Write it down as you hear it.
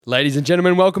Ladies and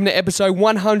gentlemen, welcome to episode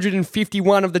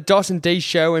 151 of the Dos and D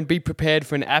Show, and be prepared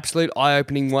for an absolute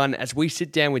eye-opening one as we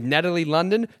sit down with Natalie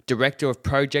London, Director of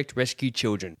Project Rescue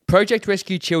Children. Project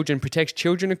Rescue Children protects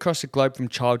children across the globe from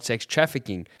child sex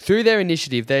trafficking. Through their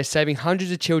initiative, they are saving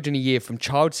hundreds of children a year from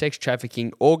child sex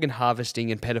trafficking, organ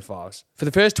harvesting and pedophiles. For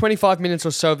the first 25 minutes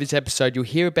or so of this episode, you'll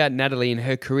hear about Natalie and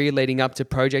her career leading up to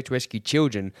Project Rescue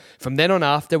Children. From then on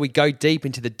after, we go deep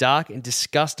into the dark and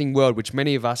disgusting world which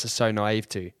many of us are so naive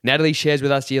to. Natalie shares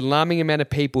with us the alarming amount of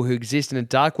people who exist in a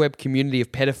dark web community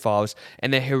of pedophiles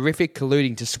and their horrific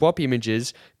colluding to swap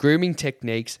images, grooming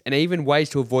techniques, and even ways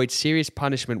to avoid serious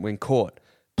punishment when caught.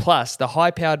 Plus, the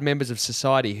high-powered members of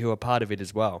society who are part of it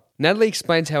as well. Natalie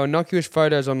explains how innocuous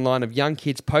photos online of young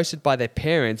kids posted by their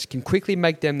parents can quickly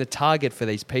make them the target for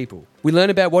these people. We learn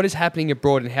about what is happening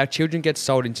abroad and how children get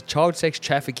sold into child sex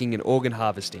trafficking and organ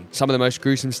harvesting, some of the most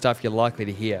gruesome stuff you're likely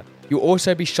to hear. You'll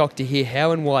also be shocked to hear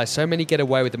how and why so many get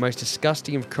away with the most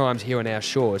disgusting of crimes here on our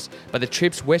shores, by the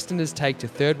trips Westerners take to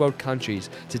third world countries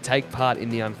to take part in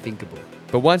the unthinkable.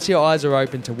 But once your eyes are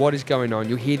open to what is going on,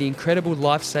 you'll hear the incredible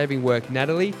life-saving work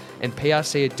Natalie and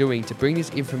PRC are doing to bring this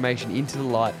information into the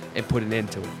light and put an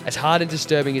end to it. As hard and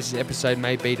disturbing as this episode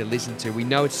may be to listen to, we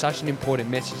know it's such an important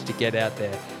message to get out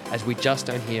there, as we just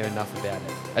don't hear enough about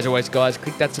it. As always, guys,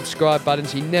 click that subscribe button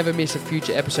so you never miss a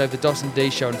future episode of the Dos and D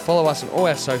Show, and follow us on all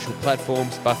our social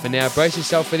platforms. But for now, brace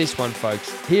yourself for this one, folks.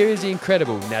 Here is the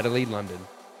incredible Natalie London.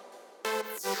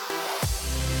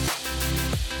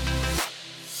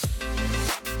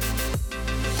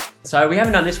 So we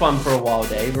haven't done this one for a while,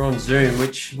 Dave. We're on Zoom,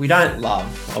 which we don't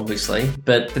love, obviously.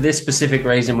 But for this specific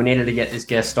reason, we needed to get this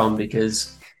guest on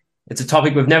because it's a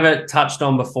topic we've never touched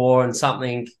on before, and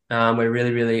something we're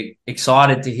really, really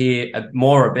excited to hear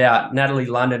more about. Natalie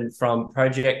London from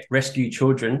Project Rescue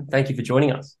Children. Thank you for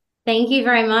joining us. Thank you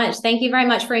very much. Thank you very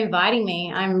much for inviting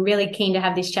me. I'm really keen to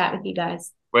have this chat with you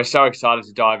guys. We're so excited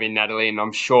to dive in, Natalie, and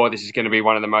I'm sure this is going to be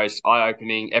one of the most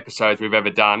eye-opening episodes we've ever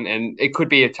done. And it could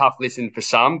be a tough listen for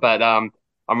some, but I'm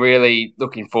really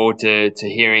looking forward to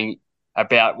hearing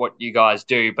about what you guys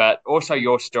do, but also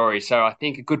your story. So I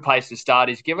think a good place to start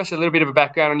is give us a little bit of a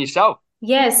background on yourself.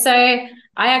 Yeah, so I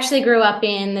actually grew up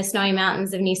in the snowy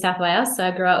mountains of New South Wales. So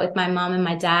I grew up with my mum and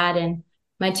my dad and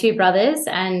my two brothers.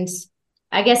 And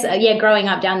I guess, growing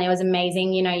up down there was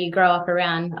amazing. You know, you grow up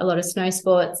around a lot of snow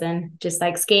sports and just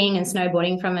like skiing and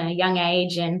snowboarding from a young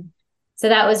age. And so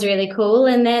that was really cool.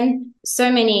 And then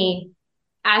so many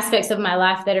aspects of my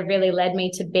life that have really led me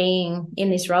to being in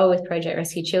this role with Project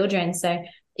Rescue Children. So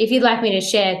if you'd like me to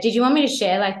share, did you want me to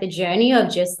share like the journey of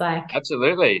just like...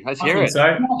 Absolutely. Let's hear it.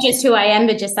 So. Not just who I am,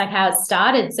 but just like how it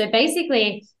started. So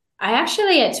basically, I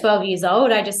actually at 12 years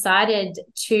old, I decided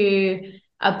to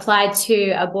apply to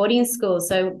a boarding school.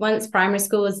 So once primary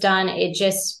school was done,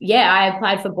 I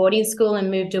applied for boarding school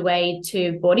and moved away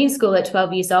to boarding school at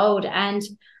 12 years old. And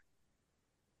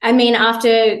I mean,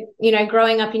 after,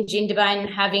 growing up in Jindabyne and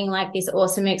having like this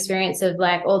awesome experience of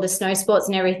like all the snow sports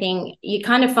and everything, you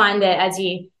kind of find that as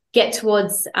you get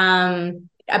towards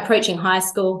approaching high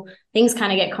school, things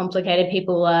kind of get complicated.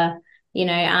 People are,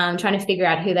 trying to figure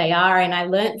out who they are. And I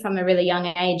learned from a really young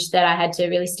age that I had to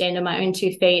really stand on my own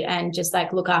 2 feet and just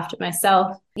like look after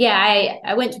myself. Yeah,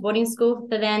 I went to boarding school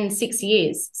for then 6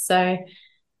 years. So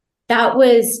that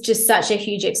was just such a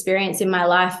huge experience in my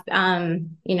life,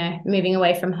 moving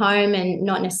away from home and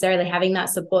not necessarily having that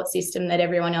support system that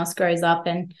everyone else grows up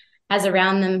and has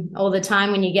around them all the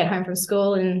time when you get home from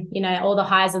school, and, all the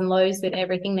highs and lows with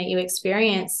everything that you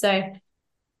experience. So,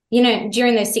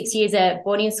 during those 6 years at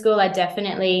boarding school, I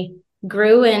definitely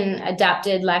grew and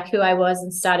adapted like who I was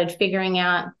and started figuring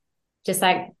out just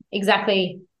like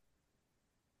exactly,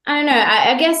 I don't know,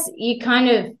 I guess you kind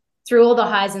of, through all the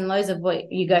highs and lows of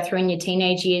what you go through in your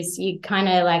teenage years, you kind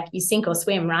of like you sink or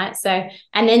swim, right? So,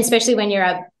 and then especially when you're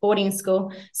at boarding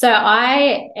school. So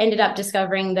I ended up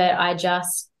discovering that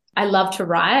I love to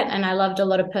write, and I loved a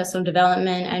lot of personal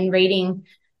development and reading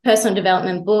personal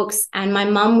development books. And my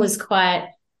mum was quite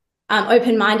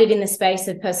open-minded in the space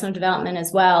of personal development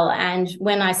as well. And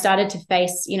when I started to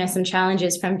face, some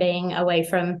challenges from being away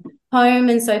from home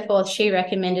and so forth, she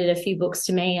recommended a few books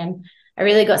to me, and I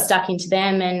really got stuck into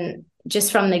them. And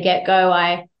just from the get-go,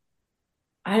 I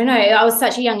don't know, I was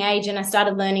such a young age, and I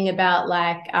started learning about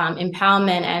like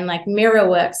empowerment and like mirror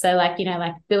work. So like,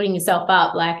 like building yourself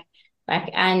up,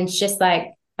 and just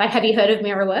like, have you heard of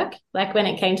mirror work? Like when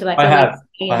it came to like, I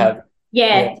have.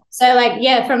 Yeah. So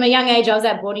like, from a young age, I was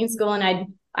at boarding school, and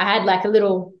I had like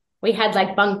we had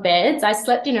like bunk beds. I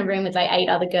slept in a room with like 8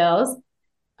 other girls.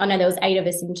 Oh no, there was 8 of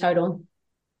us in total.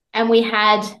 And we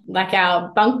had like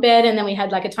our bunk bed, and then we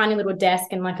had like a tiny little desk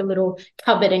and like a little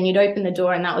cupboard, and you'd open the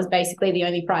door, and that was basically the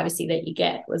only privacy that you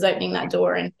get, was opening that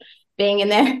door and being in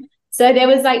there. So there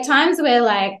was like times where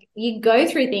like you'd go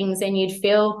through things and you'd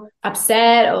feel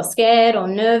upset or scared or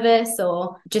nervous,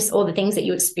 or just all the things that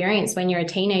you experience when you're a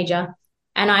teenager.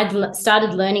 And I'd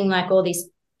started learning like all these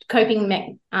coping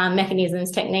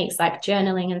mechanisms, techniques like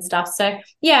journaling and stuff. So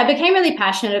yeah, I became really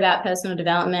passionate about personal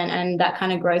development and that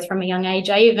kind of growth from a young age.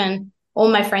 All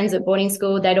my friends at boarding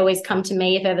school, they'd always come to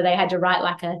me if ever they had to write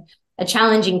like a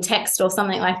challenging text or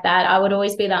something like that. I would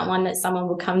always be that one that someone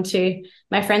would come to,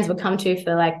 my friends would come to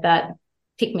for like that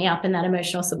pick me up and that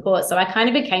emotional support. So I kind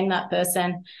of became that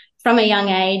person from a young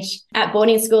age. At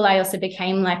boarding school, I also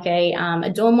became like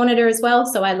a dorm monitor as well.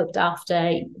 So I looked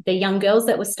after the young girls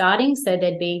that were starting. So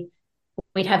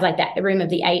we'd have like that room of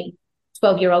the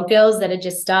 12-year-old girls that had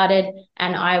just started.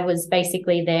 And I was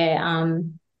basically their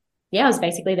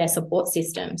support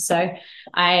system. So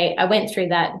I went through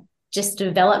that just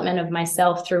development of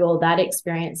myself through all that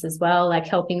experience as well, like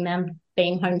helping them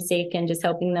being homesick and just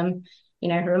helping them,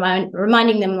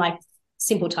 reminding them like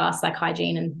simple tasks like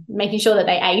hygiene and making sure that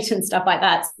they ate and stuff like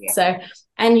that. Yeah. So,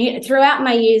 and throughout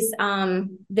my years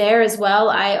there as well,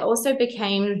 I also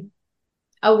became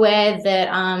aware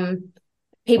that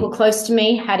people close to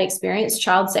me had experienced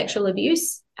child sexual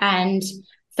abuse, and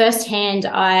firsthand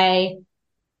I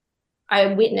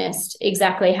witnessed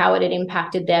exactly how it had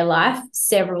impacted their life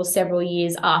several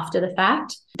years after the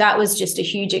fact. That was just a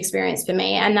huge experience for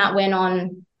me. And that went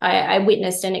on, I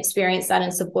witnessed and experienced that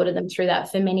and supported them through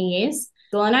that for many years.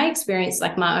 And I experienced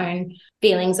like my own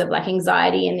feelings of like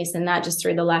anxiety and this and that just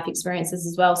through the life experiences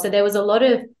as well. So there was a lot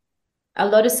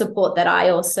of support that I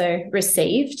also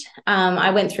received.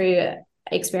 I went through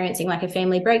experiencing like a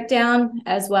family breakdown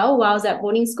as well while I was at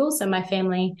boarding school. So my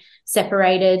family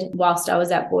separated whilst I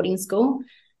was at boarding school.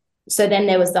 So then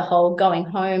there was the whole going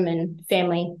home and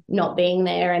family not being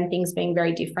there and things being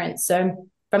very different. So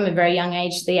from a very young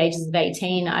age, the ages of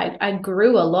 18, I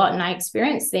grew a lot, and I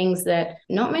experienced things that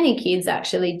not many kids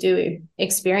actually do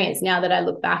experience now that I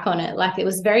look back on it. Like it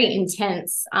was very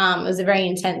intense. It was a very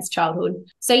intense childhood.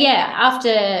 So yeah,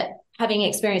 after having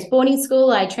experienced boarding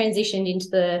school, I transitioned into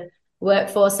the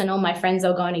workforce, and all my friends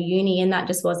are going to uni, and that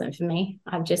just wasn't for me.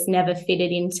 I've just never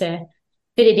fitted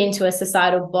into a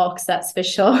societal box, that's for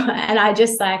sure. And I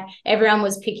just like, everyone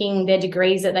was picking their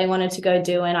degrees that they wanted to go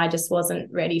do, and I just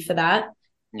wasn't ready for that.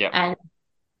 Yeah. And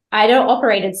I'd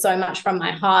operated so much from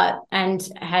my heart and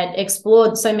had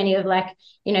explored so many of like,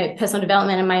 personal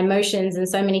development and my emotions and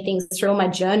so many things through all my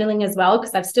journaling as well,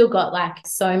 because I've still got like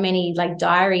so many like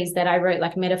diaries that I wrote,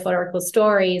 like metaphorical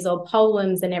stories or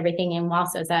poems and everything in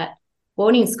whilst I was at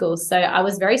boarding school. So I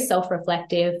was very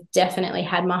self-reflective, definitely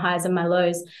had my highs and my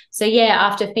lows. So yeah,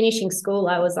 after finishing school,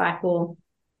 I was like, well,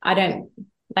 I don't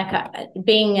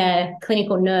being a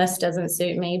clinical nurse doesn't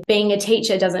suit me. Being a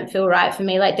teacher doesn't feel right for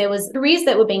me. Like there was careers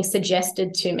that were being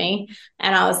suggested to me,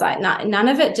 and I was like, none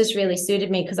of it just really suited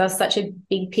me, because I was such a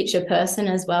big picture person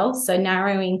as well. So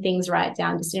narrowing things right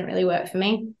down just didn't really work for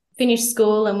me. Finished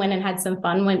school and went and had some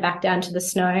fun, went back down to the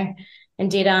snow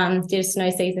and did a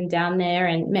snow season down there,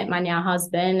 and met my now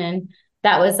husband. And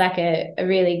that was like it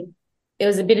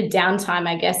was a bit of downtime,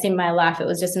 I guess, in my life. It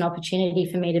was just an opportunity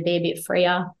for me to be a bit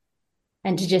freer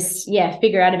and to just,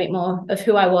 figure out a bit more of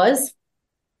who I was,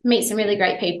 meet some really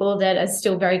great people that are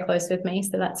still very close with me.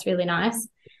 So that's really nice.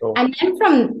 Cool. And then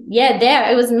from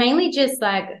there, it was mainly just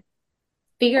like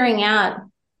figuring out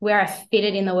where I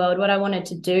fitted in the world, what I wanted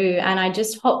to do. And I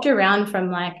just hopped around from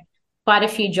like quite a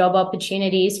few job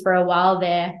opportunities for a while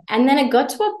there. And then it got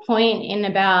to a point in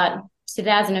about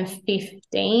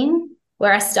 2015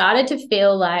 where I started to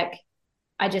feel like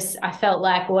I felt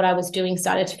like what I was doing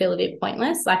started to feel a bit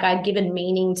pointless. Like I'd given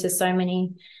meaning to so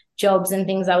many jobs and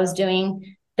things I was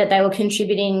doing that they were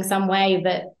contributing some way.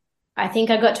 But I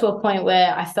think I got to a point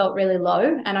where I felt really low,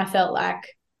 and I felt like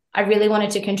I really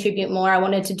wanted to contribute more. I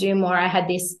wanted to do more. I had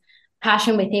this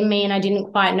passion within me, and I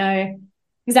didn't quite know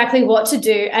exactly what to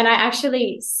do. And I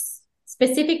actually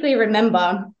specifically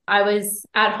remember I was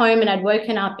at home and I'd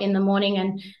woken up in the morning,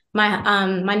 and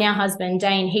my now husband,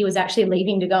 Dane, he was actually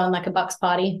leaving to go on like a Bucks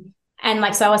party. And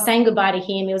like, so I was saying goodbye to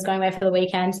him. He was going away for the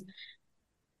weekend.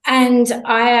 And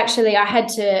I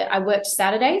worked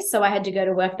Saturdays, so I had to go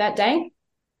to work that day.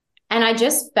 And I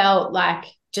just felt like,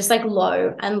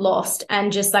 low and lost.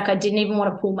 And just like, I didn't even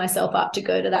want to pull myself up to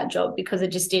go to that job, because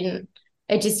it just didn't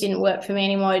work for me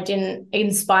anymore. It didn't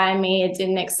inspire me. It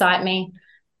didn't excite me.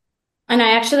 And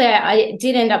I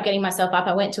did end up getting myself up.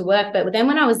 I went to work, but then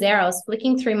when I was there, I was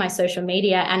flicking through my social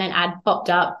media and an ad popped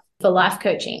up for life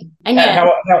coaching. And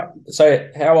so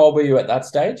how old were you at that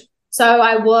stage? So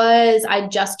I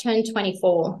just turned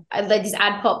 24. This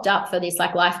ad popped up for this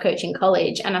like life coaching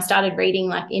college, and I started reading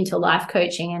like into life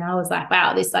coaching, and I was like,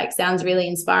 wow, this like sounds really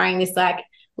inspiring. This like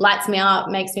lights me up,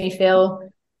 makes me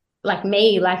feel like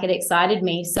me, like it excited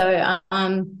me. So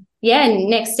yeah,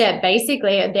 next step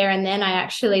basically there and then I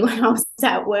actually, when I was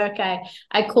at work,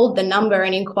 I called the number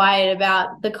and inquired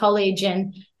about the college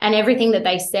and everything that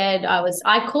they said.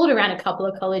 I called around a couple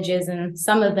of colleges, and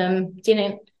some of them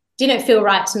didn't feel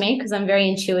right to me because I'm very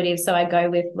intuitive. So I go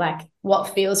with like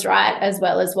what feels right as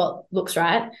well as what looks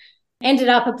right. Ended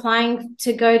up applying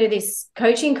to go to this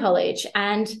coaching college,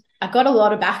 and I got a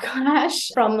lot of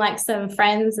backlash from like some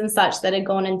friends and such that had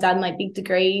gone and done like big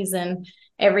degrees and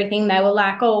everything. They were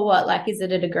like, oh, what, like, is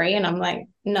it a degree? And I'm like,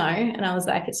 no. And I was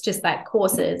like, it's just like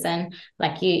courses, and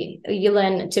like you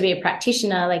learn to be a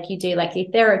practitioner, like you do like your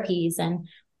therapies, and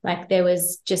like there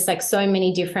was just like so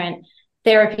many different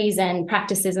therapies and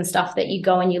practices and stuff that you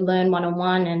go and you learn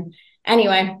one-on-one. And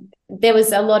anyway, there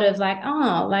was a lot of like,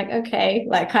 oh, like, okay,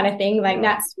 like kind of thing, like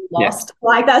that's lost. Yeah.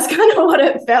 Like that's kind of what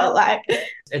it felt like.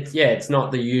 It's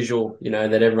not the usual,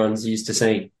 that everyone's used to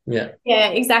seeing. Yeah,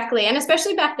 exactly. And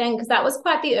especially back then, because that was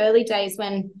quite the early days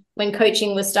when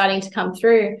coaching was starting to come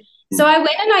through. So I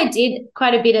went and I did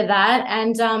quite a bit of that,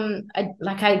 and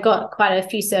I got quite a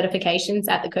few certifications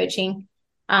at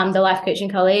the life coaching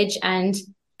college. And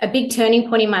a big turning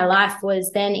point in my life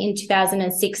was then in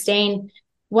 2016.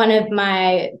 One of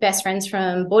my best friends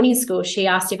from boarding school, she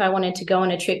asked if I wanted to go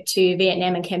on a trip to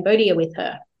Vietnam and Cambodia with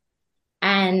her.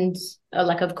 And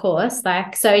like, of course,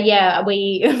 like, so yeah,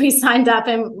 we signed up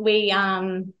and we,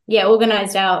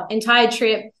 organized our entire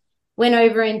trip, went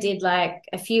over and did like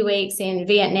a few weeks in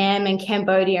Vietnam and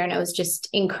Cambodia. And it was just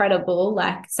incredible,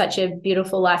 like such a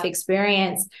beautiful life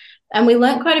experience. And we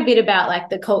learned quite a bit about like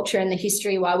the culture and the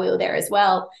history while we were there as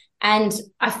well. And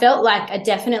I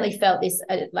definitely felt this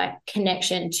like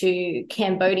connection to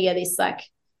Cambodia, this like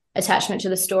attachment to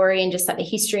the story and just like the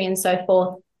history and so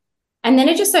forth. And then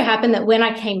it just so happened that when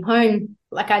I came home,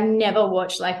 like I never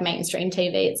watched like mainstream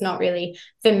TV. It's not really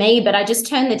for me, but I just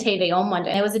turned the TV on one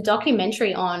day. There was a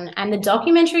documentary on, and the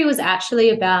documentary was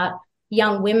actually about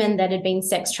young women that had been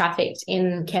sex trafficked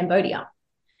in Cambodia.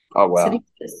 Oh, wow.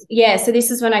 So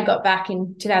this is when I got back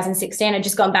in 2016. I'd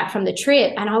just gone back from the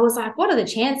trip, and I was like, what are the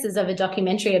chances of a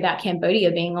documentary about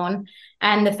Cambodia being on?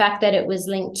 And the fact that it was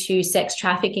linked to sex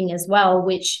trafficking as well,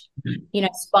 which,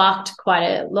 sparked quite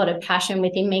a lot of passion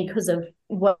within me because of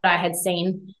what I had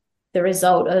seen, the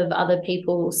result of other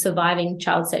people surviving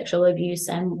child sexual abuse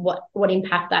and what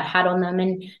impact that had on them,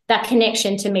 and that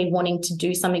connection to me wanting to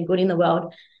do something good in the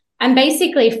world. And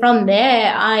basically from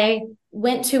there, I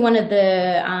went to one of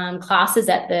the classes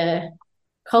at the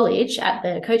college, at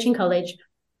the coaching college,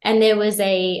 and there was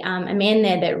a man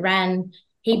there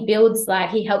that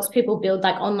he helps people build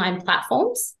like online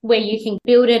platforms where you can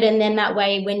build it. And then that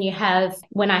way, when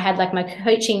I had like my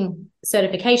coaching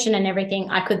certification and everything,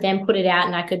 I could then put it out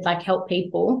and I could like help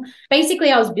people.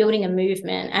 Basically, I was building a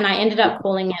movement, and I ended up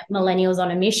calling it Millennials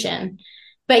on a Mission.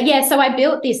 But yeah, so I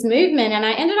built this movement, and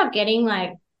I ended up getting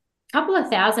like couple of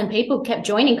thousand people kept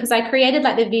joining because I created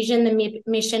like the vision, the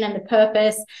mission, and the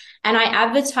purpose, and I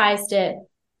advertised it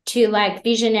to like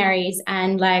visionaries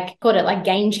and like called it like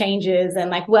game changers and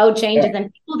like world changers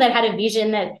and people that had a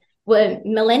vision, that were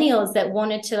millennials that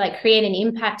wanted to like create an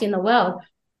impact in the world.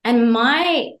 And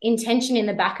my intention in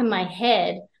the back of my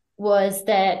head was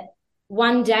that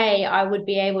one day I would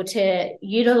be able to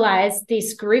utilize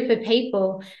this group of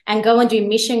people and go and do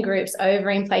mission groups over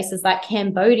in places like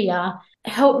Cambodia,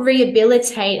 help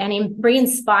rehabilitate and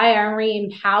re-inspire and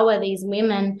re-empower these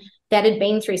women that had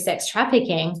been through sex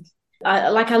trafficking. I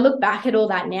look back at all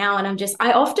that now, and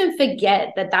I often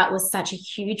forget that was such a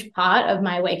huge part of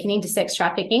my awakening to sex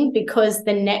trafficking, because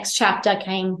the next chapter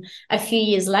came a few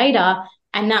years later,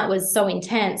 and that was so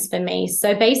intense for me.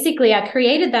 So basically I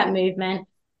created that movement,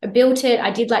 I built it, I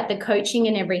did like the coaching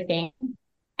and everything.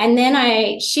 And then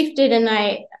I shifted and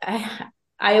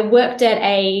I worked at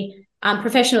a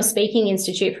professional speaking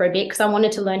institute for a bit because I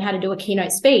wanted to learn how to do a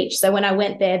keynote speech. So when I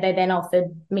went there, they then offered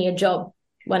me a job.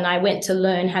 When I went to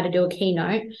learn how to do a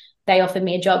keynote, they offered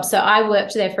me a job. So I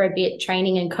worked there for a bit,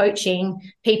 training and coaching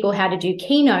people how to do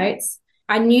keynotes.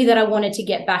 I knew that I wanted to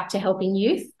get back to helping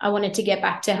youth. I wanted to get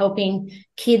back to helping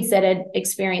kids that had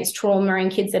experienced trauma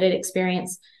and kids that had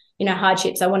experienced,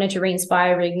 hardships. I wanted to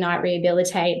re-inspire, reignite,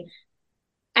 rehabilitate.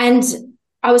 And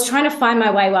I was trying to find my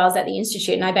way while I was at the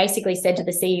institute, and I basically said to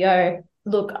the CEO,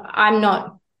 look, I'm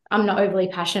not overly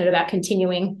passionate about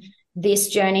continuing this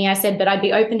journey. I said, but I'd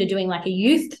be open to doing like a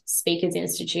youth speakers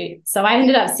institute. So I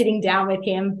ended up sitting down with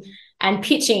him and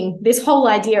pitching this whole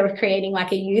idea of creating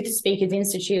like a youth speakers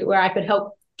institute where I could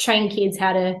help train kids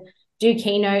how to do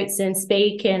keynotes and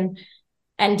speak and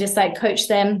just like coach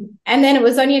them. And then it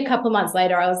was only a couple of months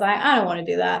later, I was like, I don't want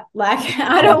to do that. Like,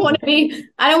 I don't want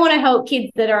to help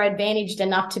kids that are advantaged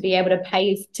enough to be able to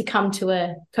pay to come to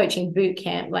a coaching boot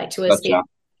camp, like to a speaking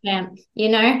camp, you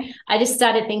know. I just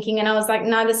started thinking, and I was like,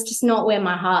 no, that's just not where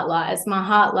my heart lies. My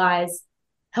heart lies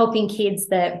helping kids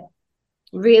that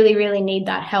really, really need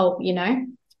that help, you know.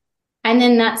 And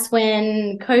then that's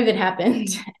when COVID happened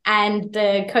and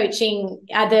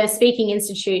the Speaking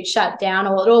Institute shut down,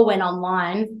 or it all went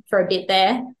online for a bit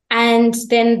there. And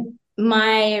then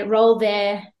my role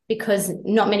there, because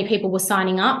not many people were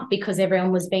signing up because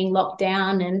everyone was being locked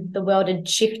down and the world had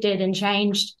shifted and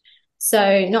changed.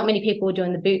 So not many people were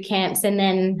doing the boot camps, and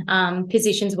then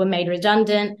positions were made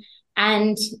redundant.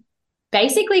 And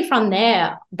basically from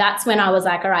there, that's when I was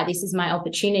like, all right, this is my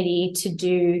opportunity to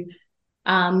do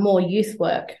more youth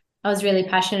work. I was really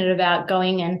passionate about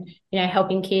going and, you know,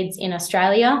 helping kids in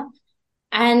Australia.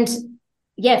 And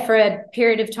yeah, for a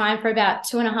period of time, for about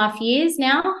 2.5 years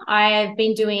now, I've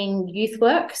been doing youth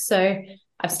work. So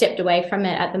I've stepped away from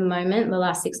it at the moment, the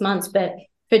last 6 months. But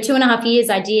for 2.5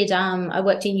 years, I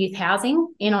worked in youth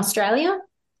housing in Australia.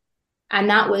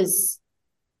 And that was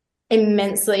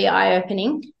immensely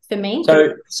eye-opening for me.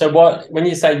 So when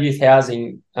you say youth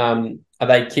housing, are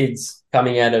they kids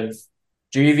coming out of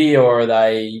juvie, or are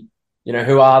they, you know,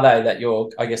 who are they that you're,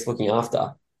 I guess, looking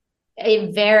after?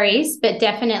 It varies, but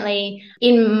definitely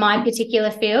in my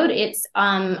particular field, it's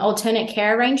alternate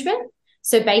care arrangement.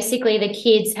 So basically the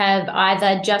kids have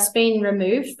either just been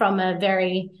removed from a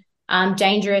very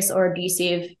dangerous or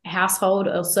abusive household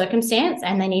or circumstance,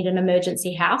 and they need an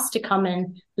emergency house to come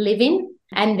and live in.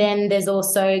 And then there's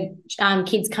also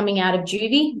kids coming out of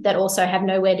juvie that also have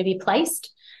nowhere to be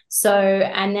placed. So,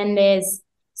 and then there's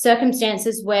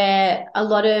circumstances where a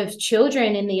lot of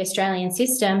children in the Australian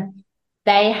system,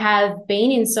 they have been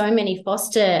in so many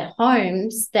foster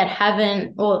homes that have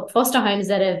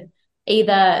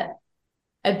either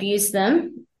abused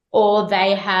them, or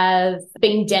they have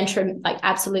been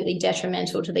absolutely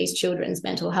detrimental to these children's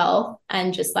mental health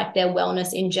and just like their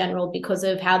wellness in general because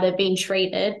of how they've been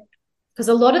treated. Because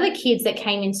a lot of the kids that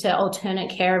came into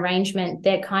alternate care arrangement,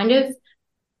 they're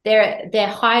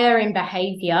higher in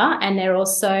behavior, and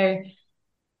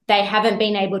they haven't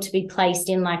been able to be placed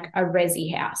in like a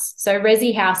resi house. So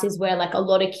resi house is where like a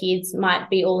lot of kids might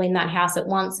be all in that house at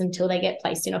once until they get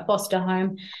placed in a foster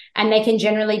home, and they can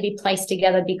generally be placed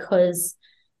together because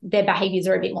their behaviors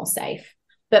are a bit more safe.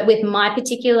 But with my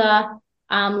particular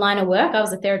line of work, I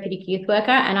was a therapeutic youth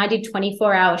worker, and I did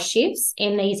 24-hour shifts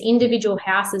in these individual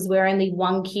houses where only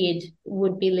one kid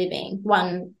would be living.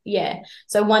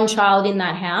 So one child in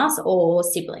that house or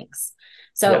siblings.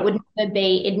 So It would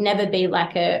never be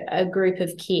like a group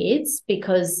of kids,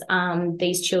 because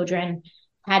these children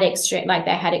had extreme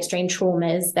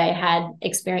traumas. They had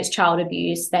experienced child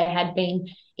abuse. They had been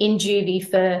in juvie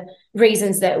for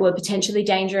reasons that were potentially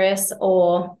dangerous, So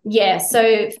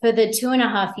for the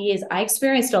 2.5 years, I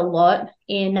experienced a lot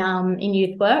in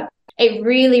youth work. It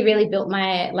really, really built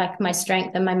my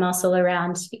strength and my muscle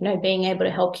around, you know, being able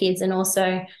to help kids, and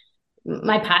also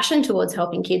my passion towards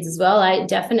helping kids as well. I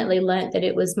definitely learned that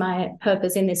it was my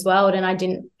purpose in this world, and I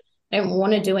didn't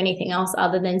want to do anything else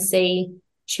other than see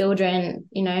children,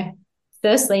 you know,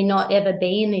 firstly, not ever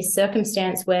be in this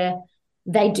circumstance where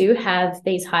they do have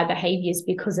these high behaviors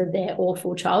because of their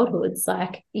awful childhoods.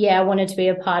 Like, yeah, I wanted to be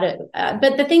a part of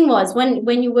but the thing was,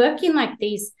 when you work in like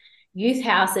these youth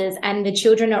houses and the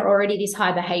children are already this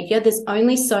high behavior, there's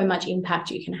only so much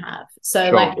impact you can have. So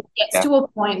like it gets to a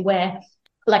point where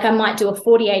like I might do a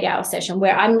 48-hour session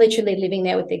where I'm literally living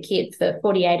there with the kid for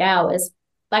 48 hours.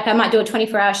 Like I might do a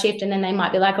 24-hour shift, and then they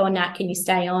might be like, oh, Nat, can you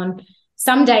stay on?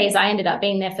 Some days I ended up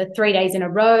being there for 3 days in a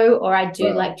row, or I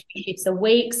do like 2 shifts a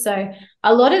week. So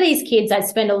a lot of these kids, I'd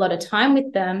spend a lot of time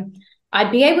with them.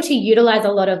 I'd be able to utilize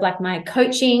a lot of like my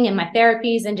coaching and my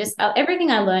therapies and just everything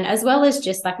I learned, as well as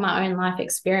just like my own life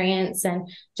experience and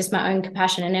just my own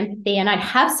compassion and empathy. And I'd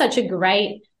have such a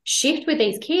great shift with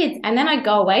these kids. And then I'd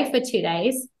go away for 2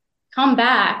 days, come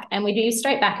back, and we do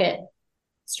straight back at,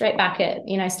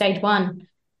 you know, stage one.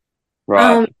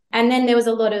 Right. And then there was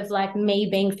a lot of like me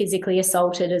being physically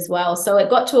assaulted as well. So it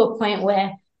got to a point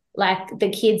where like the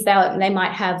kids, they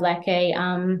might have like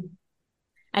an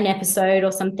episode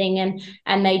or something,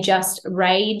 and they just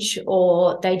rage,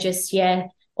 or they just,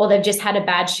 or they've just had a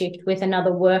bad shift with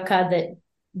another worker that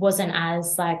wasn't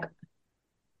as like,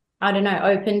 I don't know,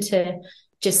 open to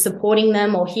just supporting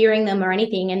them or hearing them or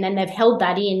anything. And then they've held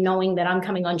that in, knowing that I'm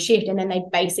coming on shift, and then they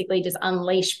basically just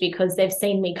unleash because they've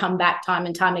seen me come back time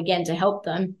and time again to help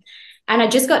them. And I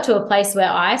just got to a place where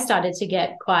I started to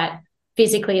get quite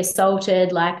physically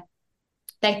assaulted. Like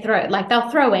they'll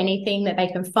throw anything that they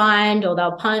can find, or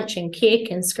they'll punch and kick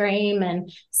and scream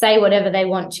and say whatever they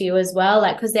want to you as well,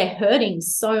 like, because they're hurting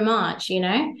so much, you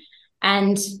know.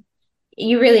 And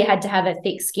you really had to have a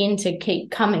thick skin to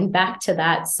keep coming back to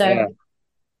that. So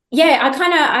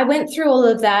I went through all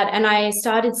of that, and I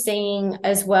started seeing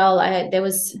as well, there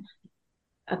was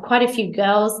quite a few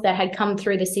girls that had come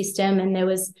through the system, and there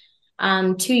was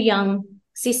 2 young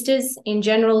sisters in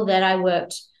general that I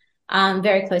worked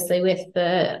very closely with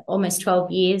for almost 12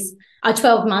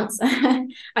 months.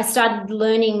 I started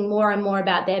learning more and more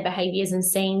about their behaviors and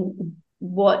seeing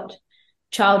what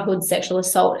childhood sexual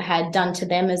assault had done to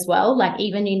them as well, like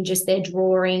even in just their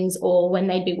drawings or when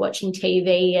they'd be watching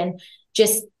TV, and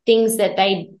just things that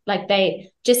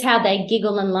just how they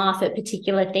giggle and laugh at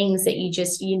particular things that you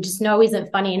just know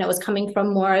isn't funny, and it was coming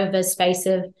from more of a space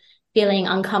of feeling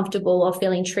uncomfortable or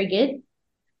feeling triggered.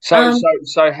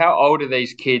 So how old are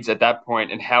these kids at that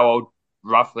point, and how old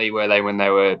roughly were they when they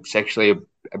were sexually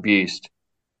abused?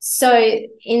 So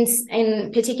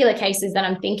in particular cases that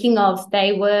I'm thinking of,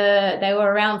 they were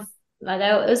around,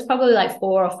 it was probably like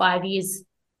 4 or 5 years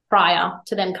prior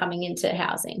to them coming into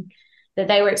housing that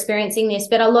they were experiencing this.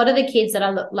 But a lot of the kids that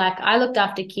I looked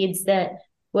after kids that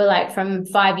were like from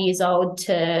 5 years old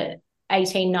to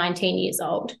 18, 19 years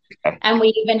old. Okay. And we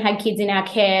even had kids in our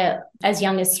care as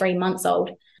young as 3 months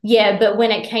old. Yeah, but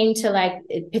when it came to like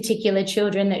particular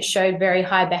children that showed very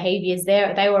high behaviors,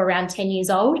 they were around 10 years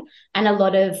old, and a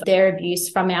lot of their abuse,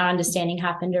 from our understanding,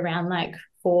 happened around like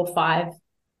 4 or 5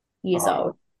 years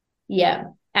old. Yeah,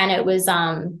 and it was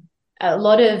a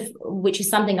lot of, which is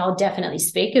something I'll definitely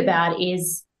speak about,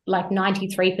 is like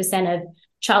 93% of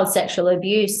child sexual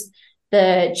abuse,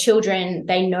 the children,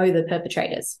 they know the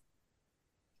perpetrators.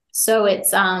 So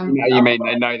it's you mean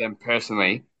they know them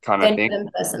personally, kind of thing? Know them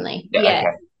personally, yeah.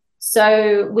 Okay.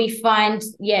 So we find,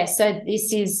 so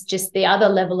this is just the other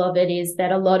level of it, is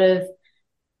that a lot of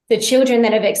the children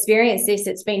that have experienced this,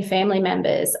 it's been family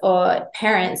members or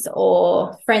parents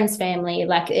or friends' family.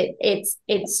 Like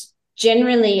it's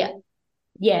generally,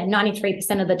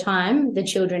 93% of the time the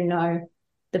children know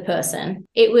the person.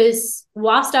 It was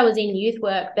whilst I was in youth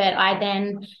work that I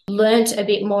then learnt a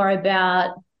bit more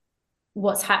about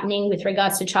what's happening with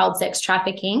regards to child sex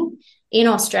trafficking in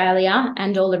Australia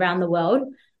and all around the world.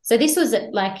 So this was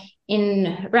like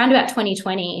in around about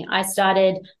 2020, I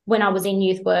started, when I was in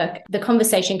youth work, the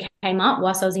conversation came up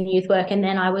whilst I was in youth work, and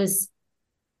then I was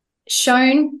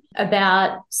shown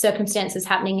about circumstances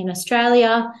happening in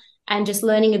Australia and just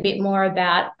learning a bit more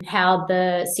about how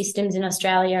the systems in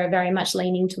Australia are very much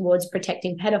leaning towards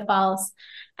protecting pedophiles.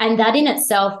 And that in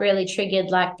itself really triggered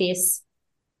like this,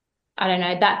 I don't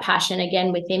know, that passion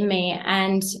again within me.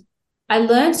 And I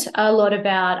learnt a lot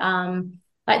about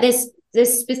like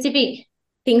there's specific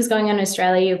things going on in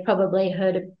Australia. You've probably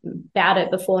heard about it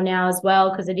before now as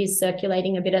well, because it is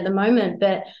circulating a bit at the moment.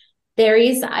 But there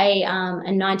is a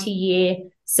 90-year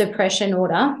suppression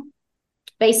order,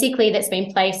 basically, that's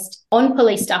been placed on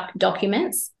police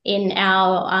documents in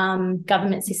our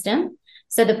government system.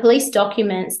 So the police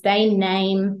documents, they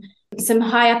name some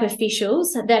high-up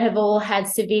officials that have all had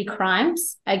severe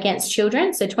crimes against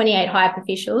children. So 28 high-up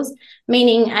officials,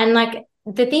 meaning, and like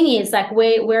the thing is, like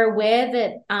we're aware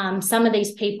that some of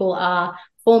these people are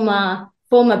former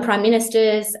prime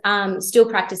ministers, still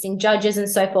practicing judges and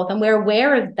so forth. And we're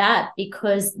aware of that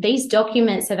because these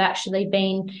documents have actually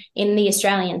been in the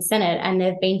Australian Senate and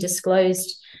they've been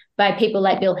disclosed by people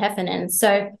like Bill Heffernan.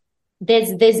 So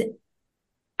there's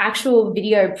actual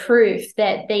video proof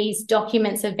that these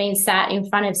documents have been sat in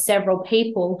front of several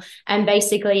people, and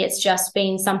basically it's just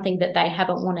been something that they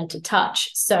haven't wanted to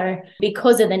touch. So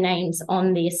because of the names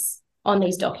on these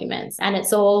documents, and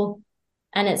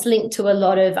it's linked to a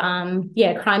lot of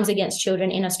crimes against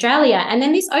children in Australia. And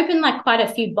then this opened like quite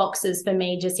a few boxes for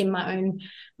me just in my own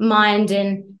mind,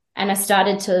 and I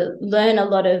started to learn a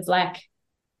lot of like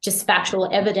just factual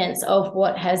evidence of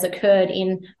what has occurred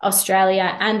in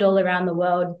Australia and all around the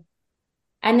world.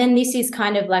 And then this is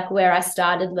kind of like where I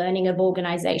started learning of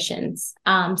organisations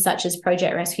such as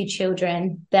Project Rescue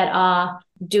Children that are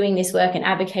doing this work and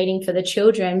advocating for the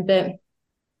children. But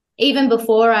even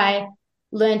before I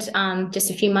learnt,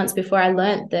 just a few months before I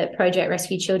learnt that Project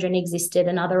Rescue Children existed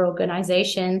and other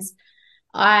organisations,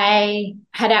 I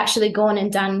had actually gone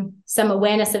and done some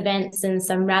awareness events and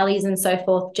some rallies and so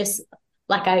forth. Just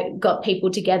like I got people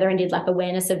together and did like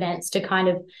awareness events to kind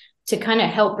of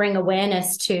help bring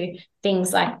awareness to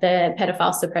things like the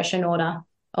pedophile suppression order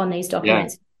on these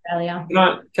documents in Australia.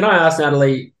 Can I ask,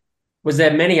 Natalie, was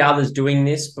there many others doing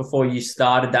this before you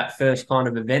started that first kind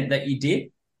of event that you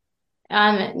did?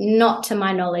 Not to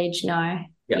my knowledge, no.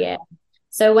 Yeah.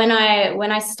 So when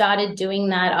I started doing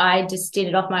that, I just did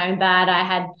it off my own bat. I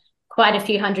had quite a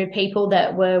few hundred people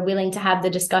that were willing to have the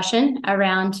discussion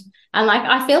around. And like,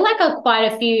 I feel like quite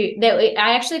a few that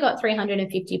I actually got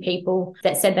 350 people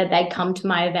that said that they'd come to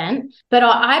my event. But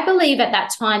I believe at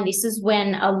that time, this is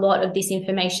when a lot of this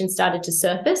information started to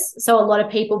surface. So a lot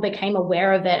of people became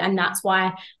aware of it. And that's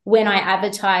why when I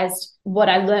advertised what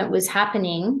I learned was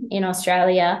happening in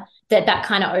Australia, that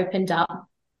kind of opened up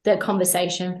the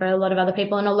conversation for a lot of other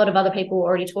people, and a lot of other people were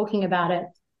already talking about it.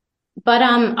 But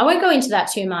I won't go into that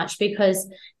too much because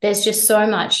there's just so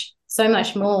much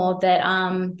more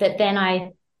that then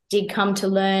I did come to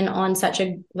learn on such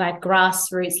a like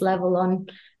grassroots level on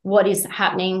what is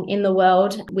happening in the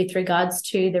world with regards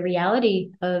to the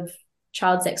reality of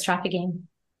child sex trafficking.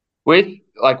 We'll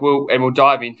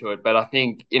dive into it, but I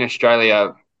think in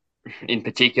Australia in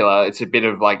particular, it's a bit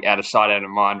of like out of sight, out of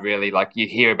mind, really. Like you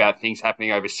hear about things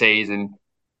happening overseas, and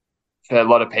for a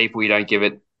lot of people, you don't give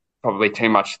it probably too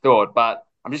much thought. But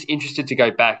I'm just interested to go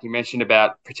back. You mentioned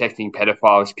about protecting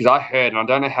pedophiles, because I heard, and I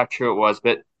don't know how true it was,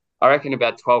 but I reckon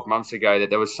about 12 months ago that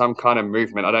there was some kind of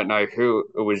movement. I don't know who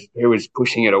was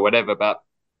pushing it or whatever, but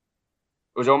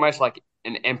it was almost like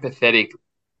an empathetic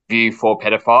view for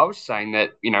pedophiles, saying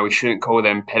that, you know, we shouldn't call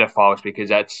them pedophiles because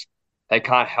they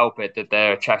can't help it that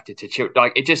they're attracted to children.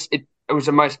 Like it was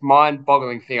the most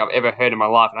mind-boggling thing I've ever heard in my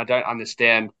life, and I don't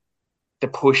understand the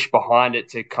push behind it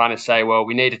to kind of say, well,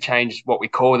 we need to change what we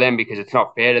call them because it's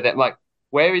not fair to them. Like,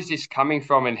 where is this coming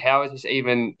from, and how is this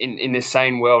even in the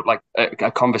same world, like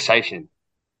a conversation?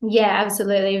 Yeah,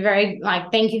 absolutely.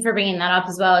 Thank you for bringing that up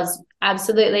as well. It's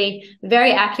absolutely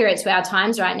very accurate to our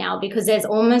times right now, because there's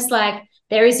almost like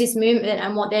there is this movement,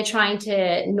 and what they're trying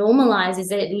to normalize is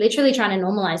they're literally trying to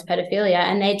normalize pedophilia,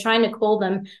 and they're trying to call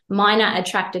them minor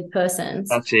attracted persons.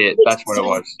 That's it. That's what it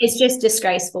was. It's just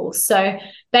disgraceful. So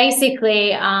basically,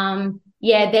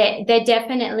 there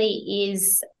definitely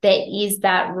is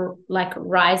that like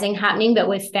rising happening, but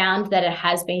we've found that it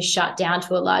has been shut down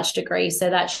to a large degree. So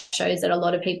that shows that a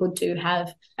lot of people do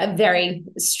have a very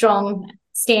strong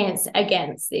stance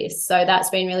against this. So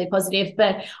that's been really positive.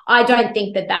 But I don't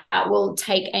think that will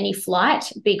take any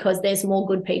flight, because there's more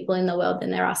good people in the world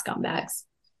than there are scumbags.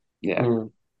 Yeah.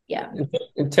 Mm. Yeah.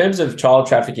 In terms of child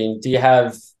trafficking, do you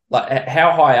have like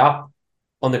how high up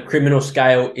on the criminal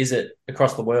scale is it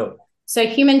across the world? So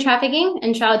human trafficking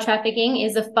and child trafficking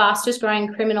is the fastest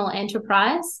growing criminal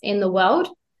enterprise in the world,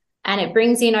 and it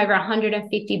brings in over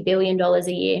 $150 billion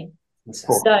a year.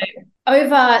 Cool. So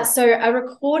a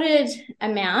recorded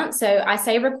amount, so I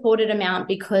say recorded amount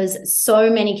because so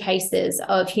many cases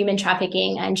of human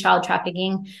trafficking and child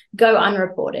trafficking go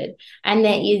unreported, and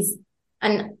there is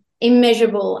an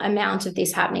immeasurable amount of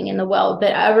this happening in the world,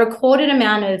 but a recorded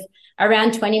amount of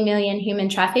around 20 million human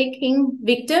trafficking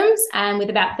victims, and with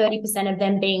about 30% of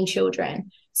them being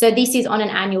children. So this is on an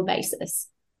annual basis.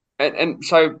 And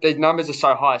so the numbers are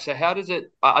so high. So how does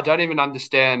it, I don't even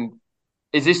understand,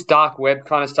 is this dark web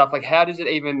kind of stuff? Like, how does it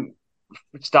even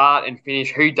start and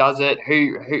finish? Who does it?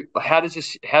 How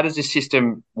does this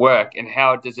system work, and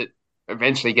how does it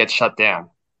eventually get shut down?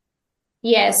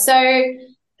 Yeah, so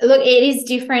look, it is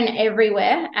different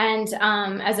everywhere, and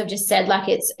as I've just said, like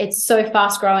it's so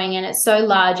fast growing and it's so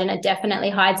large, and it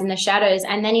definitely hides in the shadows.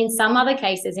 And then in some other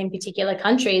cases, in particular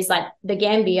countries like the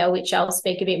Gambia, which I'll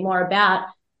speak a bit more about,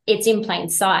 it's in plain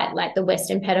sight. Like the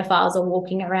Western pedophiles are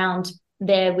walking around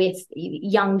there with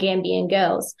young Gambian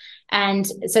girls, and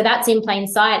so that's in plain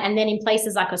sight. And then in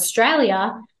places like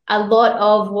Australia, a lot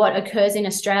of what occurs in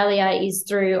Australia is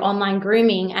through online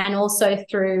grooming, and also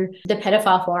through the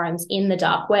pedophile forums in the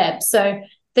dark web. So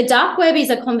the dark web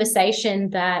is a conversation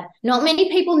that not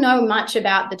many people know much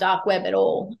about the dark web at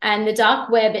all. And the dark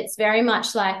web, it's very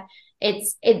much like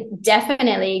it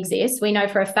definitely exists. We know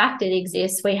for a fact it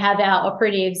exists. We have our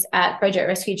operatives at Project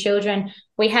Rescue Children.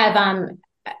 We have an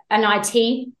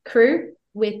IT crew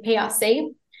with PRC,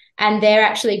 and they're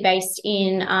actually based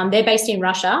in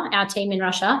Russia, our team in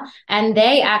Russia, and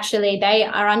they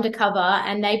are undercover,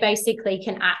 and they basically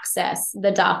can access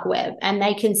the dark web, and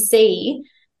they can see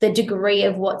the degree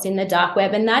of what's in the dark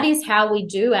web. And that is how we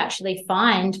do actually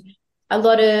find a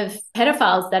lot of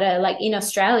pedophiles that are like in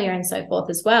Australia and so forth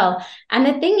as well. And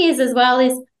the thing is as well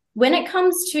is when it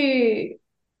comes to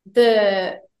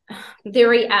the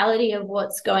reality of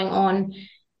what's going on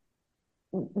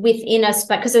within us,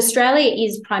 because Australia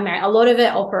is a lot of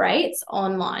it operates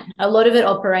online.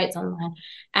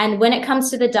 And when it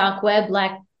comes to the dark web,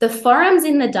 like the forums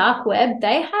in the dark web,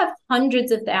 they have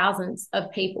hundreds of thousands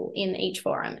of people in each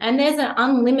forum, and there's an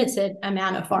unlimited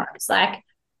amount of forums. Like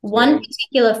one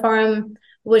particular forum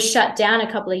was shut down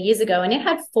a couple of years ago, and it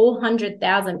had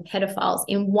 400,000 pedophiles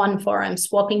in one forum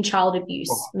swapping child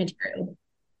abuse material.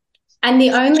 And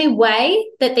the only way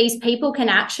that these people can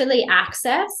actually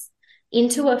access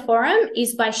into a forum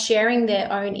is by sharing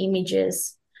their own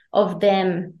images of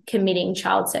them committing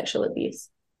child sexual abuse.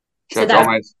 So that's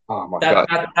almost, oh my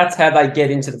God. That's how they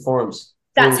get into the forums.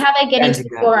 That's how they get into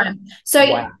the forum.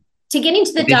 So to get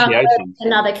into the dark web,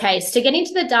 another case. To get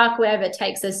into the dark web, it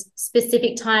takes a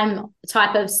specific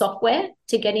type of software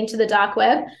to get into the dark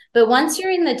web. But once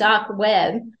you're in the dark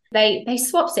web, they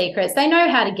swap secrets. They know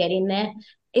how to get in there.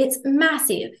 It's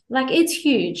massive. Like, it's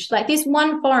huge. Like, this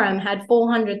one forum had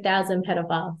 400,000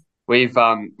 pedophiles. We've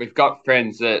got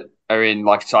friends that are in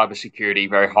like cybersecurity,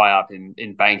 very high up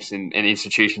in banks and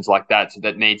institutions like that, so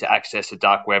that need to access the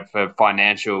dark web for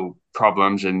financial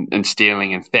problems and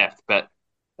stealing and theft. But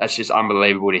that's just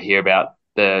unbelievable to hear about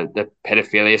the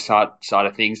pedophilia side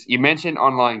of things. You mentioned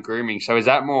online grooming. So is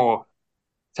that more,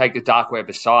 take the dark web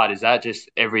aside, is that just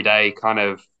everyday kind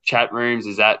of chat rooms?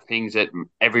 Is that things that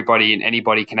everybody and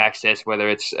anybody can access, whether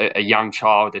it's a young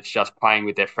child that's just playing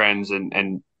with their friends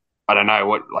and I don't know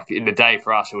what, like in the day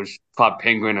for us, it was Club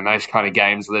Penguin and those kind of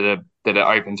games that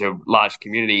are open to a large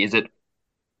community.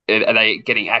 Are they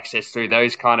getting access through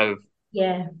those kind of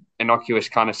innocuous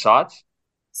kind of sites?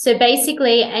 So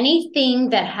basically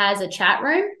anything that has a chat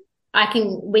room,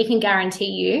 we can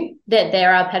guarantee you that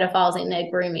there are pedophiles in there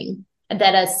grooming,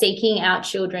 that are seeking out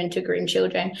children to groom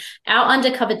children. Our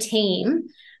undercover team,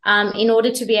 in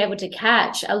order to be able to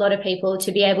catch a lot of people,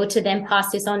 to be able to then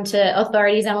pass this on to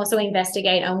authorities and also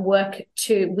investigate and work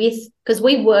because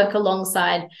we work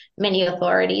alongside many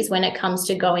authorities when it comes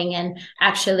to going and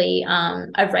actually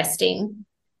arresting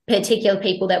particular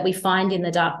people that we find in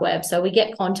the dark web. So we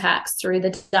get contacts through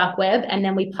the dark web, and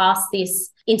then we pass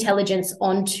this intelligence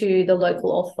onto the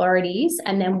local authorities,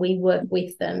 and then we work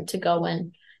with them to go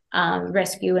and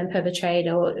rescue and perpetrate,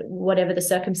 or whatever the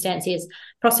circumstance is,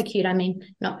 prosecute,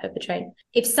 not perpetrate.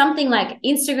 If something like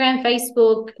Instagram,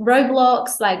 Facebook,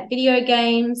 Roblox, like video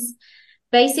games,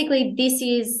 basically this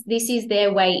is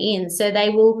their way in. So they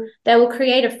will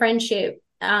create a friendship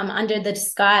under the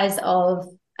disguise of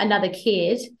another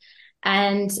kid,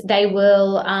 and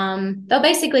they'll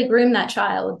basically groom that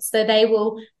child. So they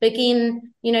will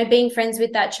begin, being friends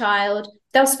with that child.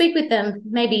 They'll speak with them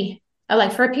maybe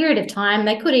like for a period of time.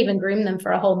 They could even groom them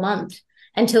for a whole month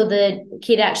until the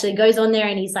kid actually goes on there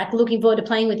and he's like looking forward to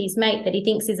playing with his mate that he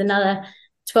thinks is another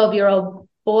 12-year-old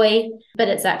boy, but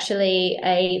it's actually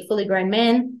a fully grown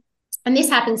man. And this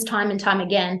happens time and time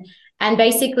again. And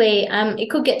basically it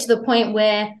could get to the point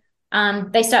where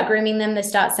they start grooming them. They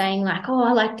start saying like,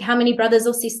 oh, like, how many brothers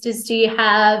or sisters do you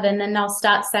have? And then they'll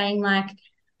start saying like,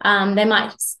 they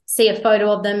might see a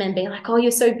photo of them and be like, oh,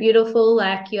 you're so beautiful.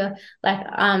 Like, you're like,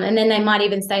 and then they might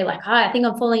even say like, hi, I think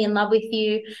I'm falling in love with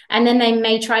you. And then they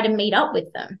may try to meet up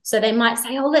with them. So they might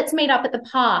say, oh, let's meet up at the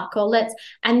park,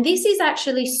 and this is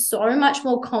actually so much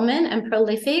more common and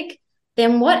prolific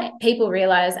than what people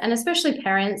realize, and especially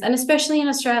parents, and especially in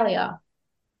Australia.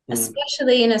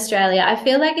 Especially in Australia. I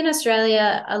feel like in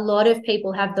Australia, a lot of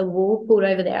people have the wool pulled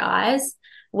over their eyes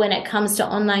when it comes to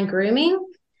online grooming,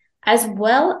 as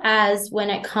well as when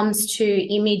it comes to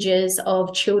images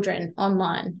of children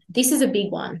online. This is a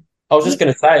big one. I was just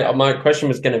going to say, my question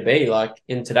was going to be like,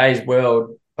 in today's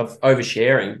world of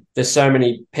oversharing, there's so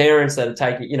many parents that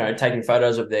are taking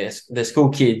photos of their school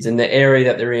kids and the area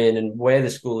that they're in and where the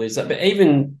school is. But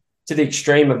even to the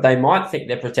extreme of, they might think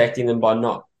they're protecting them by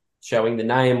not showing the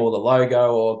name or the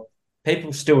logo, or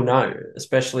people still know,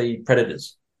 especially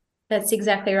predators. That's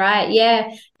exactly right.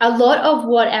 Yeah. A lot of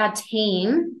what our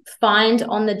team find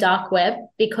on the dark web,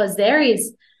 because there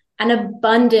is an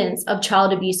abundance of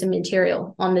child abuse and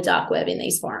material on the dark web in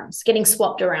these forums getting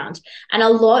swapped around. And a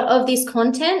lot of this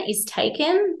content is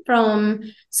taken from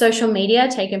social media,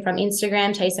 taken from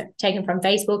Instagram, taken from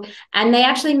Facebook, and they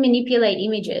actually manipulate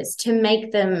images to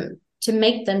make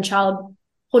them child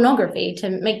pornography, to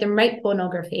make them rape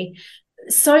pornography.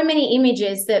 So many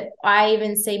images that I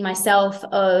even see myself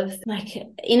of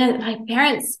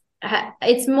parents.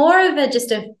 It's more of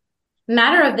just a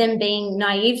matter of them being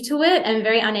naive to it and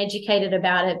very uneducated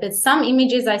about it. But some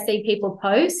images I see people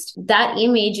post, that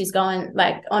image is going,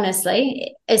 like,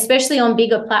 honestly, especially on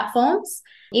bigger platforms,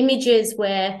 images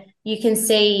where you can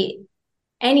see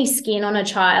any skin on a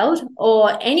child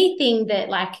or anything that,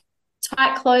 like,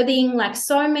 tight clothing, like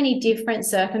so many different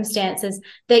circumstances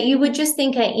that you would just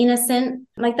think are innocent.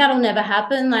 Like, that'll never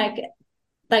happen. Like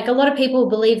a lot of people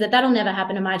believe that that'll never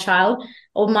happen to my child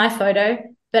or my photo.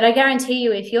 But I guarantee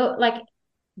you, if you're like,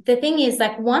 the thing is,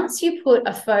 like, once you put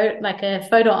a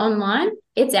photo online,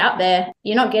 it's out there.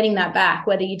 You're not getting that back,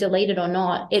 whether you delete it or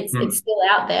not. It's still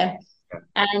out there.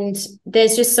 And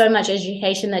there's just so much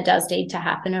education that does need to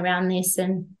happen around this.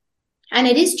 And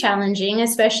it is challenging,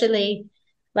 especially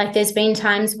like there's been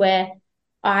times where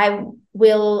I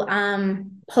will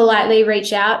politely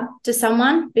reach out to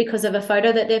someone because of a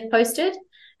photo that they've posted.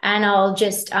 And I'll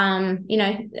just,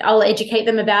 I'll educate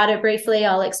them about it briefly.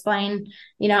 I'll explain,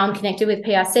 I'm connected with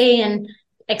PRC, and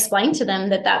explain to them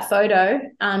that photo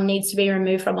needs to be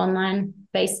removed from online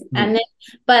base. And then,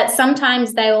 but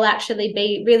sometimes they will actually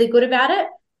be really good about it.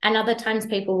 And other times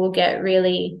people will get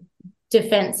really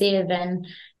defensive. And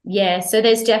so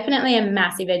there's definitely a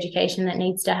massive education that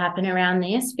needs to happen around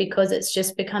this, because it's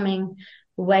just becoming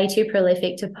way too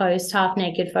prolific to post half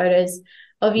naked photos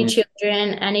of your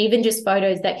children, and even just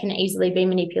photos that can easily be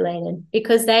manipulated,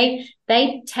 because they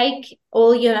take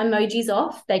all your emojis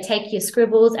off, they take your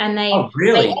scribbles, and they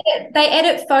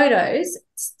edit photos.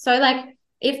 So like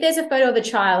if there's a photo of a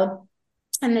child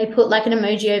and they put like an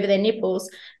emoji over their nipples,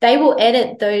 they will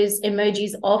edit those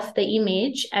emojis off the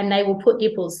image and they will put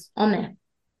nipples on there.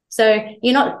 So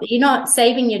you're not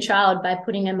saving your child by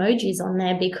putting emojis on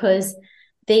there, because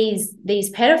these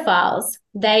pedophiles,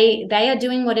 they are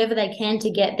doing whatever they can to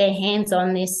get their hands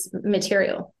on this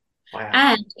material. Wow.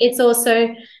 And it's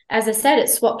also, as I said,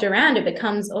 it's swapped around. It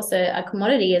becomes also a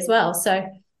commodity as well. So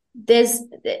there's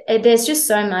just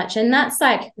so much, and that's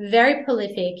like very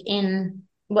prolific in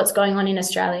what's going on in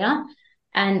Australia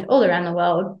and all around the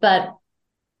world. But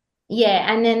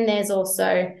and then there's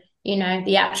also,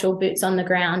 the actual boots on the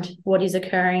ground, what is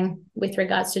occurring with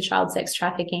regards to child sex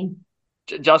trafficking.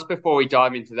 Just before we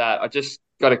dive into that, I just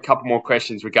got a couple more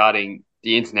questions regarding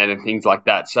the internet and things like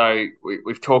that. So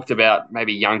we've talked about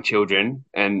maybe young children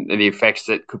and the effects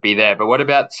that could be there. But what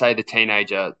about, say, the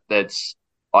teenager that's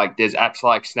like, there's apps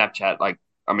like Snapchat, like,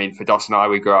 I mean, for Dos and I,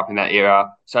 we grew up in that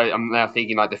era. So I'm now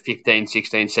thinking like the 15,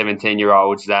 16,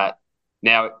 17-year-olds that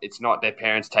now it's not their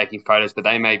parents taking photos, but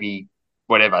they may be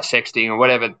sexting or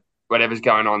whatever's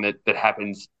going on that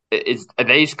happens. Are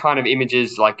these kind of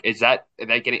images, like, are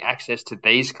they getting access to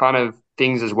these kind of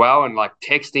things as well, and like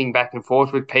texting back and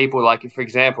forth with people? Like, for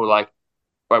example, like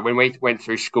when we went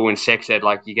through school in sex ed,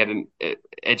 like you get an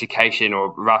education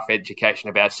or rough education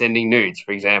about sending nudes,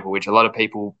 for example, which a lot of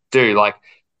people do. Like,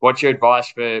 what's your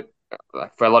advice for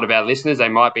a lot of our listeners? They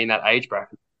might be in that age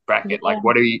bracket. Yeah. Like,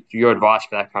 what are your advice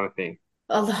for that kind of thing?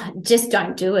 Oh, just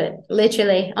don't do it.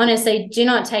 Literally, honestly, do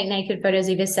not take naked photos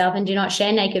of yourself, and do not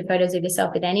share naked photos of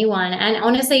yourself with anyone. And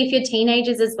honestly, if you're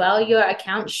teenagers as well, your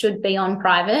account should be on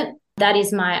private. That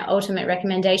is my ultimate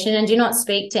recommendation. And do not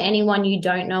speak to anyone you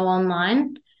don't know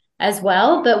online as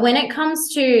well. But when it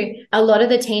comes to a lot of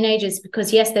the teenagers,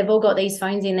 because yes, they've all got these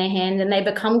phones in their hand, and they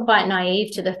become quite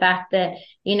naive to the fact that,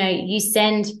 you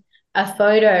send a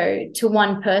photo to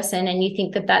one person and you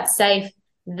think that that's safe.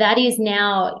 That is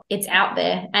now, it's out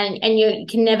there, and you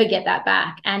can never get that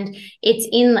back. And it's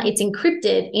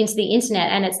encrypted into the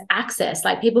internet, and it's accessed.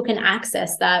 Like, people can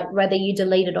access that whether you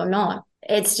delete it or not.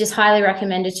 It's just highly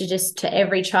recommended to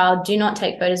every child, do not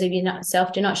take photos of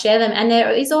yourself, do not share them. And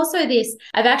there is also this,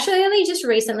 I've actually only just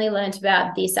recently learned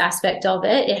about this aspect of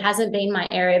it. It hasn't been my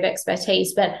area of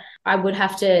expertise, but I would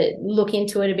have to look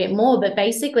into it a bit more. But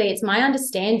basically, it's my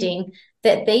understanding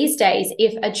that these days,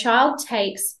 if a child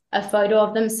takes a photo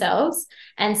of themselves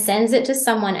and sends it to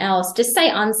someone else, just say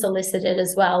unsolicited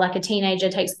as well, like a teenager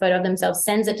takes a photo of themselves,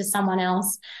 sends it to someone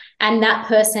else, and that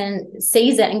person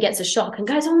sees it and gets a shock and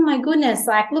goes, oh my goodness,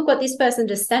 like, look what this person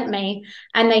just sent me,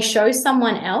 and they show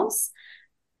someone else,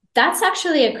 that's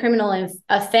actually a criminal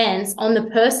offense on the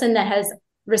person that has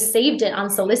received it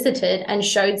unsolicited and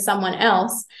showed someone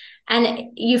else. And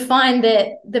you find that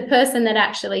the person that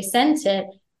actually sent it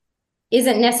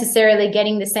isn't necessarily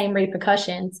getting the same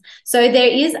repercussions. So there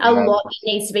is a lot that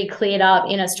needs to be cleared up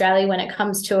in Australia when it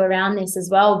comes to around this as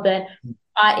well. But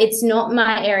it's not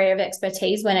my area of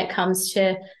expertise when it comes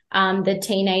to the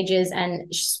teenagers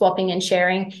and swapping and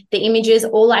sharing the images.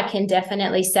 All I can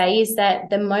definitely say is that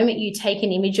the moment you take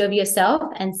an image of yourself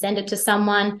and send it to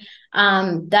someone,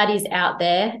 that is out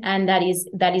there, and that is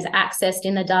accessed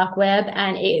in the dark web,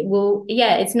 and it will,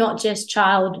 it's not just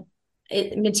child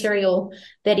material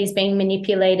that is being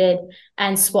manipulated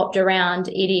and swapped around.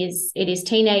 It is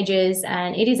teenagers,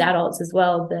 and it is adults as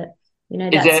well. But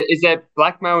is there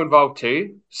blackmail involved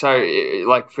too? So,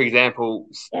 like, for example,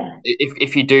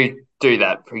 if you do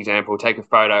that, for example, take a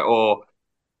photo or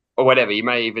whatever,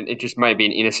 it just may be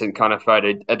an innocent kind of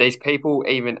photo. Are these people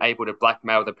even able to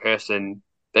blackmail the person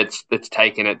that's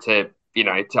taken it to,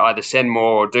 to either send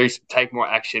more or take more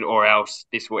action, or else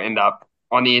this will end up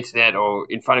on the internet or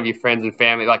in front of your friends and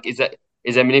family? Like, is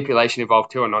there manipulation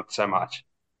involved too, or not so much?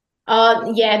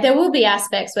 Yeah, there will be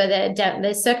aspects where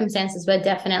there's circumstances where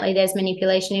definitely there's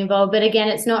manipulation involved. But again,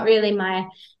 it's not really my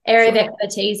area of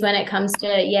expertise when it comes to,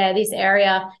 this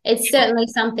area. It's certainly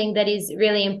something that is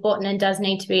really important and does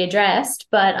need to be addressed.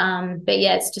 But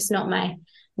yeah, it's just not my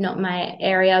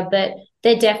area. But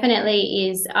there definitely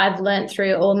is. I've learned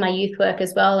through all my youth work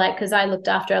as well, like, because I looked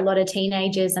after a lot of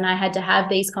teenagers and I had to have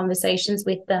these conversations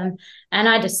with them. And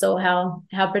I just saw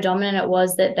how predominant it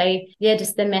was that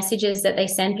just the messages that they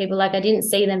send people. Like, I didn't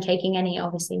see them taking any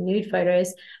obviously nude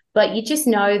photos, but you just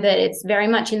know that it's very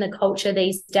much in the culture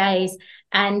these days.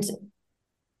 And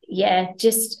yeah,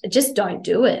 just don't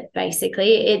do it.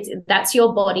 Basically, that's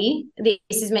your body.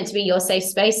 This is meant to be your safe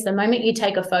space. The moment you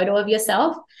take a photo of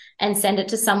yourself and send it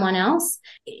to someone else,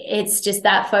 it's just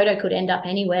that photo could end up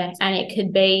anywhere, and it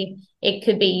could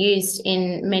be used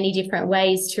in many different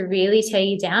ways to really tear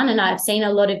you down. And I've seen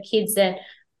a lot of kids that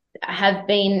have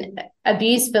been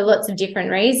abused for lots of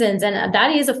different reasons, and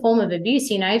that is a form of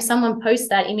abuse. If someone posts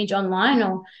that image online,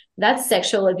 or that's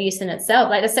sexual abuse in itself,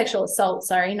 like a sexual assault,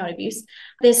 sorry, not abuse.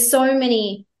 There's so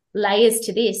many layers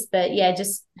to this, but yeah,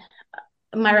 just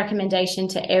my recommendation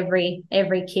to every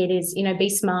kid is, be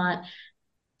smart.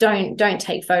 Don't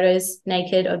take photos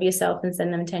naked of yourself and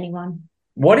send them to anyone.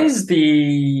 What is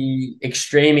the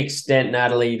extreme extent,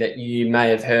 Natalie, that you may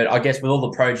have heard, I guess, with all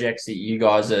the projects that you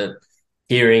guys are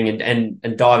hearing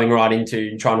and diving right into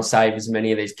and trying to save as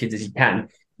many of these kids as you can?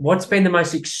 What's been the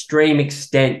most extreme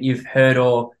extent you've heard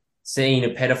or seen a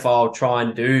pedophile try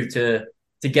and do to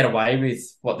get away with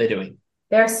what they're doing?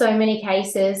 There are so many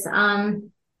cases.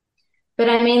 But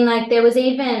I mean, like, there was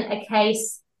even a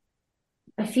case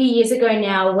a few years ago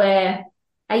now where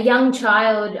a young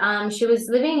child, she was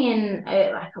living in,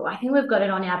 I think we've got it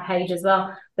on our page as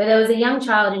well, but there was a young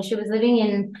child and she was living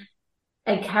in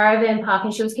a caravan park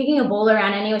and she was kicking a ball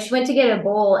around. Anyway, she went to get a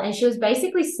ball and she was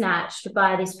basically snatched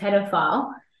by this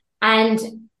pedophile, and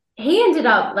he ended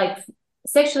up like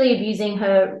sexually abusing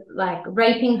her, like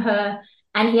raping her,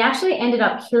 and he actually ended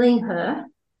up killing her.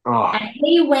 And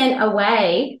he went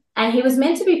away, and he was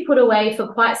meant to be put away for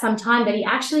quite some time, but he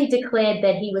actually declared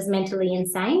that he was mentally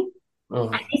insane.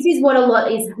 And this is what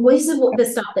the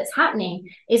stuff that's happening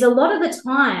is, a lot of the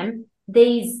time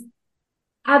these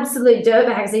absolute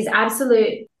dirtbags,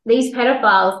 these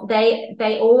pedophiles,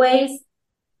 they always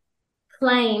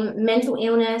claim mental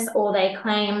illness, or they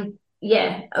claim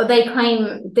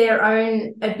their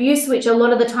own abuse, which a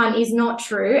lot of the time is not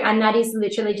true. And that is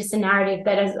literally just a narrative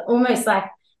that is almost like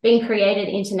being created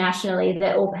internationally,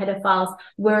 that all pedophiles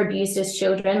were abused as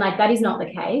children. Like, that is not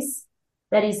the case.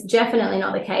 That is definitely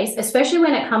not the case, especially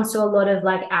when it comes to a lot of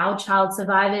like our child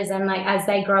survivors. And like, as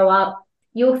they grow up,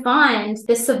 you'll find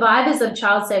the survivors of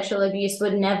child sexual abuse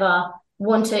would never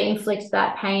want to inflict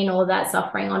that pain or that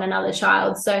suffering on another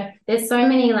child. So there's so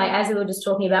many, like, as we were just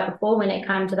talking about before, when it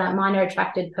came to that minor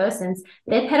attracted persons,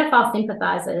 they're pedophile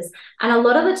sympathizers. And a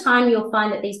lot of the time you'll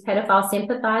find that these pedophile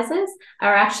sympathizers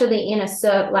are actually in a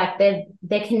circle, like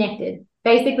they're connected.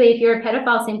 Basically, if you're a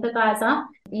pedophile sympathizer,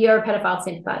 you're a pedophile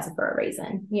sympathizer for a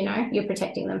reason. You're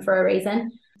protecting them for a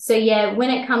reason. So yeah,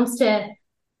 when it comes to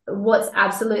what's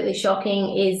absolutely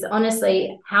shocking is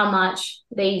honestly how much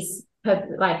these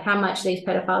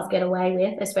pedophiles get away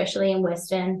with, especially in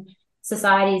Western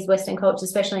societies, Western cultures,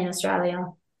 especially in Australia.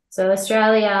 So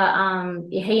Australia,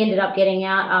 he ended up getting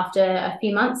out after a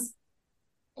few months.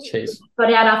 Jeez.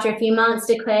 Got out after a few months,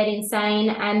 declared insane,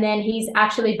 and then he's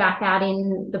actually back out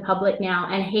in the public now,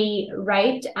 and he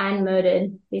raped and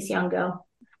murdered this young girl.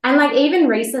 And like, even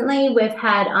recently we've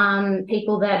had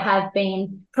people that have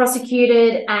been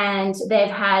prosecuted and they've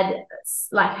had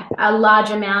like a large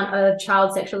amount of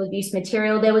child sexual abuse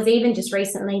material. There was even just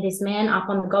recently this man up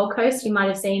on the Gold Coast, you might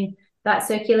have seen that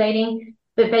circulating,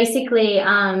 but basically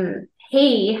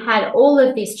he had all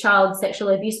of this child sexual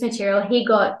abuse material. He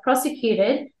got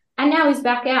prosecuted and now he's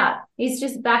back out. He's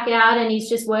just back out and he's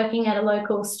just working at a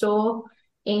local store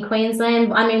in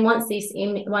Queensland. I mean, once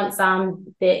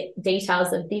the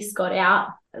details of this got out,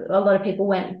 a lot of people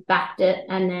backed it,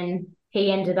 and then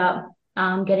he ended up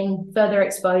getting further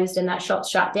exposed, and that shop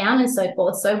shut down and so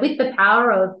forth. So with the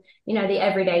power of, the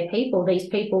everyday people, these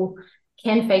people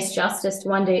can face justice to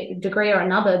one degree or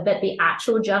another, but the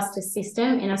actual justice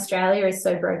system in Australia is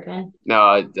so broken.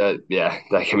 No, yeah,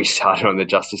 they can be started on the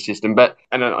justice system. But,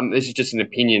 and this is just an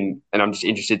opinion, and I'm just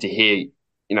interested to hear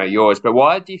yours, but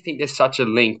why do you think there's such a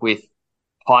link with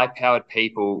high-powered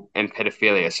people and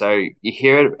pedophilia? So you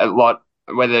hear it a lot,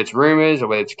 whether it's rumors or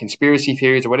whether it's conspiracy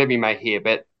theories or whatever you may hear,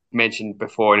 but mentioned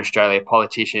before in Australia,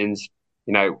 politicians,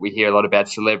 we hear a lot about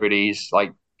celebrities.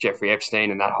 Like, Jeffrey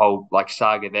Epstein and that whole like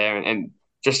saga there, and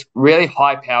just really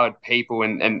high-powered people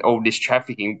and all this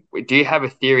trafficking. Do you have a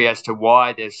theory as to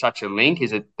why there's such a link?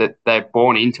 Is it that they're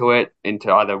born into it,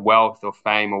 into either wealth or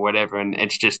fame or whatever, and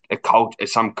it's just a cult,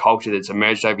 some culture that's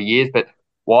emerged over years? But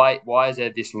why is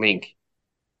there this link?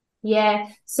 Yeah,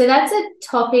 so that's a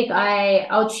topic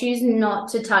I'll choose not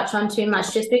to touch on too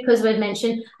much, just because we've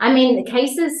mentioned, I mean,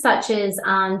 cases such as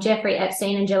Jeffrey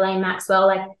Epstein and Ghislaine Maxwell,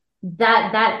 like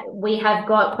that we have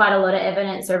got quite a lot of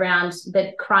evidence around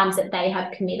the crimes that they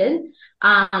have committed.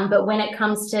 But when it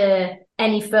comes to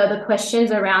any further questions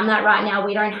around that right now,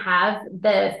 we don't have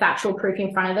the factual proof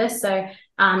in front of us. So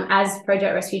as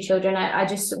Project Rescue Children, I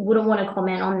just wouldn't want to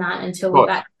comment on that until we've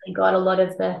actually got a lot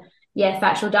of the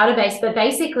factual database. But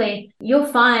basically, you'll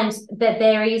find that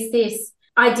there is this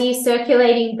idea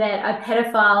circulating that a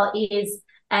pedophile is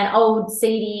an old,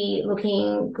 seedy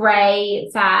looking, grey,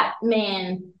 fat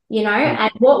man, you know, and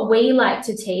what we like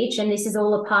to teach, and this is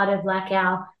all a part of like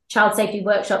our child safety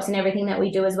workshops and everything that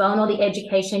we do as well, and all the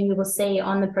education you will see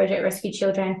on the Project Rescue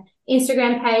Children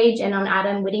Instagram page and on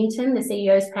Adam Whittington, the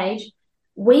CEO's page.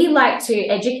 We like to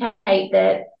educate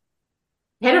that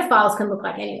pedophiles can look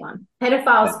like anyone.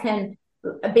 Pedophiles can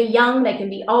be young, they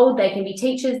can be old, they can be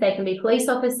teachers, they can be police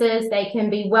officers, they can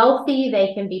be wealthy,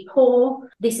 they can be poor.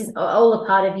 This is all a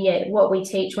part of what we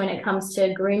teach when it comes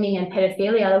to grooming and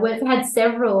pedophilia. We've had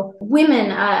several women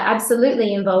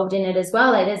absolutely involved in it as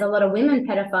well. Like, there's a lot of women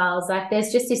pedophiles. Like,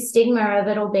 there's just this stigma of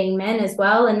it all being men as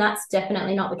well, and that's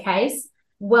definitely not the case.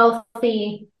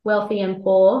 Wealthy and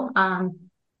poor,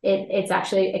 it's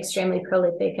actually extremely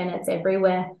prolific and it's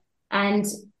everywhere. And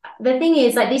the thing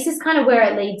is, like, this is kind of where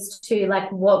it leads to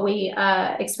like what we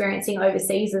are experiencing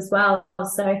overseas as well.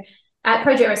 So at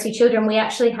Project Rescue Children, we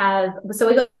actually we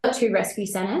got 2 rescue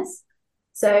centers.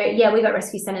 So yeah, we got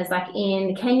rescue centers like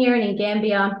in Kenya and in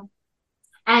Gambia.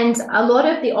 And a lot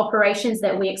of the operations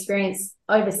that we experience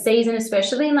overseas, and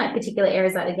especially in like particular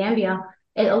areas like the Gambia,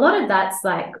 a lot of that's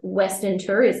like Western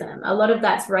tourism. A lot of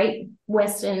that's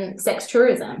Western sex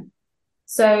tourism.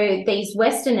 So these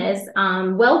Westerners,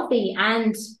 wealthy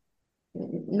and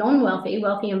non-wealthy,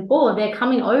 wealthy and poor, they're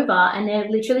coming over and they're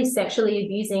literally sexually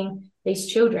abusing these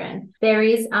children. There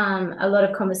is a lot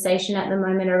of conversation at the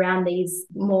moment around these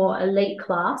more elite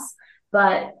class,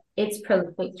 but it's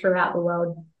prolific throughout the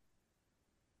world.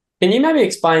 Can you maybe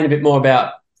explain a bit more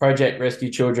about Project Rescue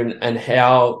Children and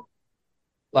how,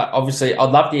 like, obviously,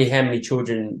 I'd love to hear how many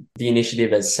children the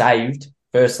initiative has saved,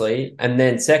 firstly, and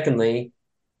then secondly,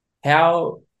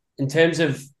 how, in terms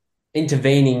of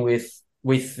intervening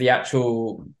with the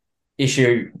actual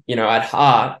issue, you know, at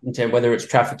heart, in terms whether it's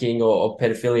trafficking or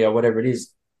pedophilia or whatever it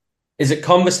is it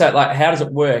conversate, like, how does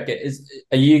it work?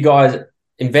 Are you guys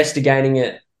investigating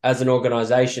it as an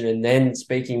organization and then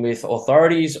speaking with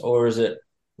authorities, or is it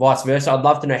vice versa? I'd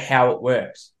love to know how it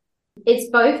works.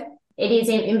 It's both. It is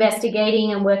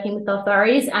investigating and working with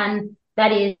authorities, and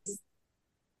that is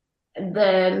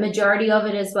the majority of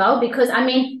it as well, because I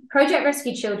mean, Project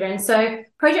Rescue Children. So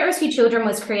Project Rescue Children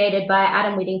was created by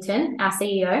Adam Whittington, our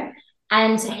CEO,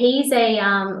 and he's a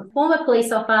former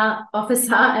police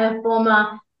officer and a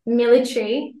former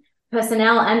military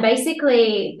personnel. And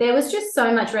basically, there was just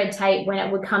so much red tape when it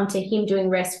would come to him doing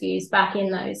rescues back in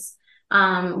those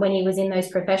when he was in those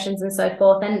professions and so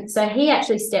forth. And so he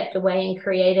actually stepped away and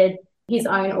created his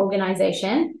own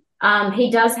organization. He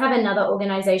does have another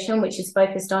organization which is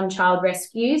focused on child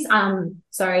rescues.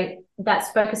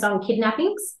 That's focused on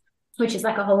kidnappings, which is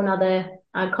like a whole nother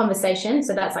conversation.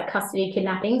 So that's like custody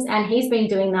kidnappings. And he's been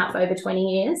doing that for over 20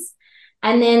 years.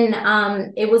 And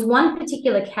then it was one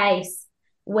particular case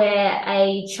where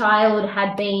a child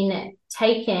had been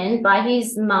taken by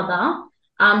his mother.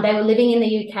 They were living in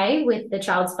the UK with the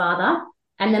child's father,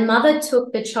 and the mother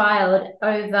took the child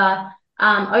over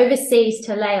overseas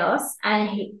to Laos,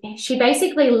 and she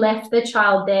basically left the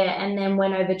child there and then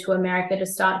went over to America to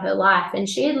start her life. And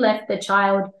she had left the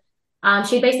child,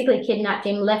 she basically kidnapped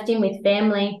him, left him with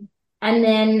family. And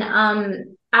then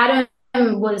Adam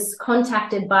was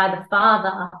contacted by the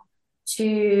father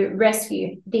to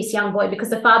rescue this young boy, because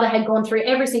the father had gone through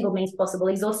every single means possible,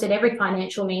 exhausted every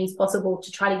financial means possible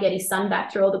to try to get his son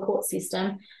back through all the court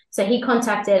system. So he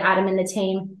contacted Adam and the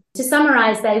team. To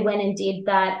summarize, they went and did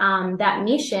that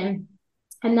mission.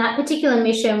 And that particular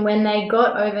mission, when they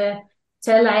got over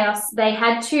to Laos, they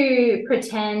had to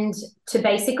pretend to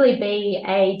basically be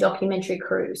a documentary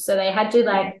crew. So they had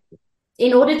to,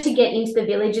 in order to get into the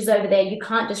villages over there, you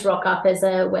can't just rock up as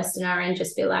a Westerner and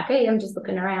just be like, hey, I'm just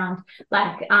looking around.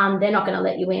 They're not going to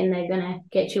let you in. They're going to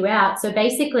get you out. So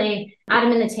basically,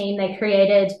 Adam and the team, they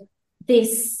created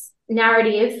this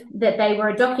narrative that they were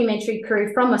a documentary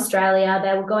crew from Australia.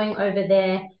 They were going over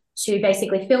there to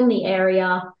basically film the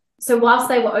area. So whilst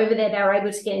they were over there, they were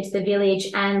able to get into the village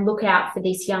and look out for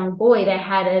this young boy. They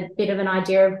had a bit of an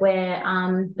idea of where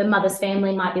the mother's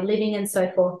family might be living and so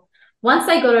forth. Once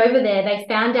they got over there, they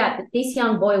found out that this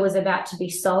young boy was about to be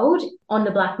sold on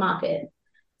the black market.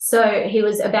 So he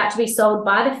was about to be sold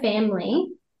by the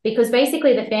family because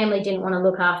basically the family didn't want to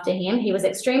look after him. He was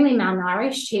extremely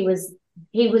malnourished. He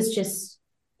was just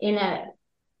in a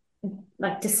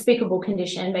despicable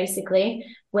condition, basically,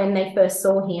 when they first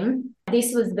saw him.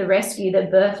 This was the rescue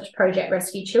that birthed Project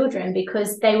Rescue Children,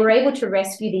 because they were able to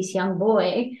rescue this young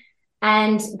boy.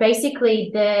 And basically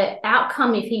the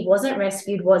outcome, if he wasn't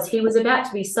rescued, was he was about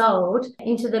to be sold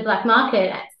into the black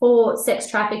market for sex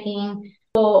trafficking,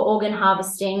 for organ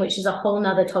harvesting, which is a whole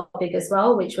nother topic as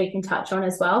well, which we can touch on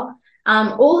as well.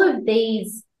 All of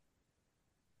these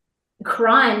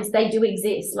crimes, they do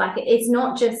exist. Like, it's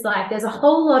not just like, there's a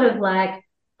whole lot of like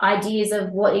ideas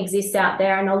of what exists out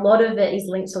there, and a lot of it is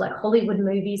linked to like Hollywood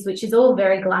movies, which is all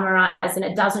very glamorized, and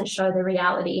it doesn't show the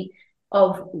reality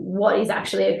of what is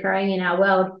actually occurring in our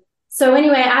world. So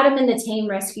anyway, Adam and the team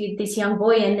rescued this young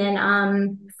boy, and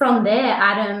then from there,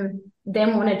 Adam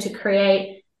then wanted to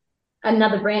create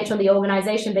another branch of the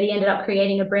organization, but he ended up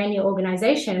creating a brand new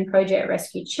organization, Project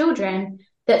Rescue Children,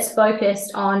 that's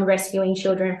focused on rescuing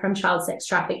children from child sex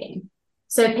trafficking.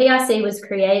 So PRC was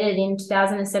created in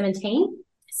 2017.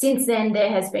 Since then, there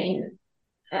has been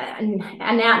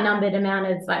an outnumbered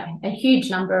amount of, like, a huge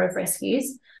number of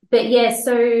rescues. But yeah,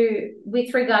 so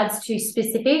with regards to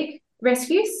specific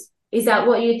rescues, is that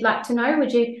what you'd like to know?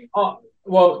 Would you? Oh,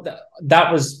 well,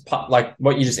 that was like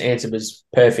what you just answered was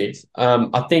perfect.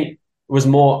 I think it was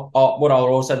more, what I would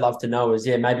also love to know is,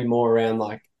 maybe more around,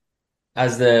 like,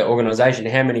 as the organisation,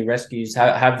 how many rescues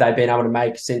have they been able to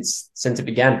make since it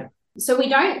began? So we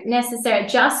don't necessarily,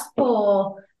 just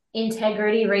for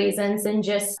integrity reasons, and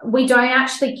just, we don't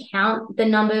actually count the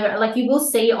number. Like, you will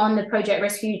see on the Project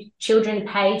Rescue Children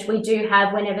page, we do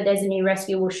have, whenever there's a new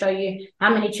rescue, we'll show you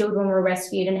how many children were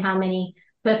rescued and how many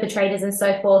perpetrators and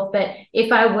so forth. But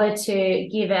if I were to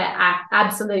give an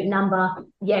absolute number,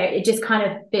 it just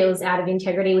kind of feels out of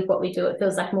integrity with what we do. It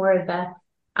feels like more of a,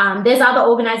 there's other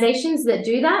organizations that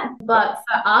do that, but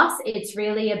for us, it's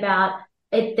really about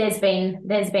it. There's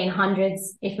been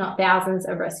hundreds, if not thousands,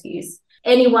 of rescues.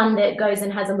 Anyone that goes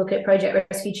and has a look at Project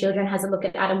Rescue Children, has a look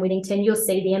at Adam Whittington, you'll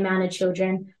see the amount of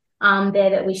children there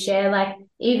that we share. Like,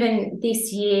 even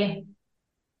this year,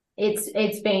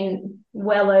 it's been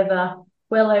well over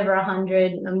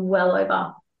 100 and well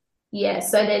over.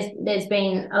 So there's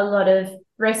been a lot of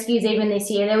rescues even this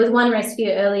year. There was one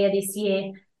rescue earlier this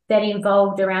year that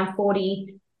involved around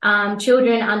 40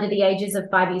 children under the ages of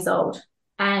 5 years old.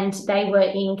 And they were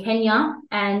in Kenya,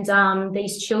 and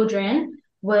these children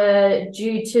were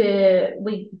due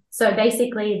to, so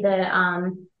basically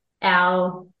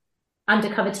our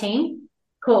undercover team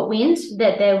caught wind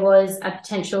that there was a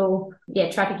potential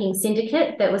trafficking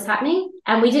syndicate that was happening,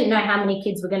 and we didn't know how many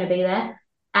kids were going to be there.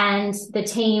 And the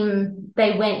team,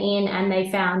 they went in and they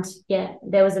found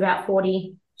there was about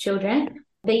 40 children.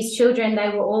 These children, they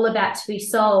were all about to be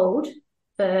sold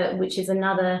for, which is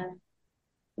another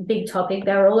big topic,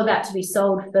 they were all about to be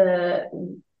sold for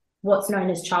what's known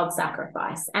as child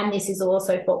sacrifice, and this is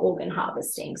also for organ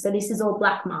harvesting. So this is all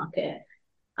black market.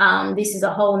 This is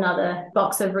a whole nother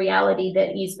box of reality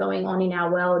that is going on in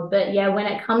our world. But when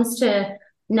it comes to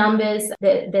numbers,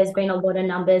 there's been a lot of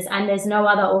numbers, and there's no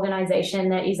other organization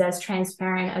that is as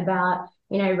transparent about,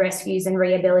 rescues and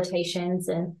rehabilitations.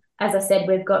 And as I said,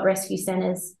 we've got rescue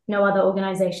centers. No other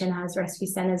organization has rescue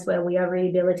centers where we are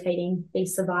rehabilitating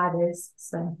these survivors.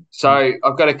 So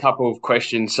I've got a couple of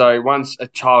questions. So once a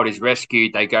child is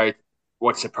rescued, they go,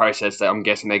 what's the process? I'm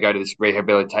guessing they go to this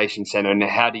rehabilitation center, and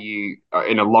how do you,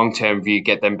 in a long-term view,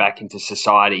 get them back into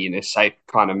society in a safe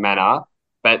kind of manner?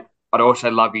 But I'd also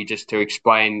love you just to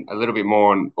explain a little bit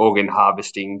more on organ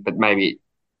harvesting, but maybe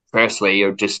firstly,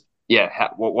 or just,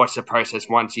 what's the process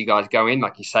once you guys go in?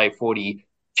 Like you say, 40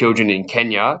 children in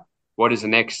Kenya. What does the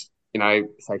next,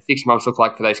 say 6 months look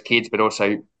like for those kids, but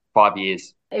also 5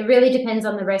 years? It really depends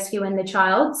on the rescue and the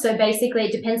child. So basically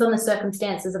it depends on the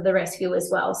circumstances of the rescue as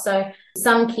well. So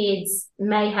some kids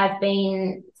may have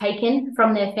been taken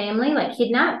from their family, like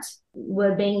kidnapped,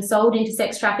 were being sold into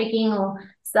sex trafficking or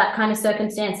that kind of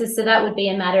circumstances. So that would be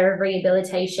a matter of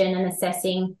rehabilitation and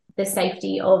assessing the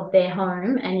safety of their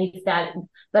home. And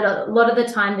but a lot of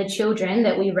the time, the children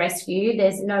that we rescue,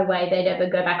 there's no way they'd ever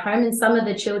go back home. And some of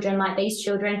the children, like these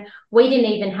children, we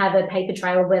didn't even have a paper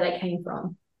trail of where they came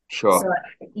from. Sure. So,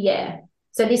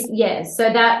 So that's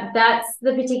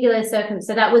the particular circumstance.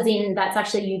 So that's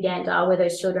actually Uganda where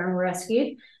those children were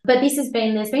rescued. But there's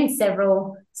been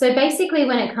several. So basically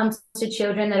when it comes to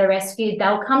children that are rescued,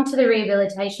 they'll come to the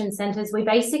rehabilitation centres.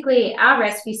 Our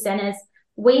rescue centres,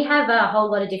 we have a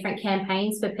whole lot of different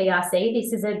campaigns for PRC.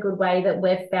 This is a good way that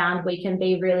we've found we can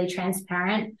be really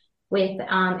transparent with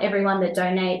everyone that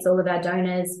donates, all of our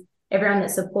donors, everyone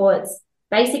that supports.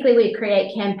 Basically, we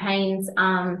create campaigns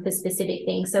for specific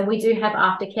things. So we do have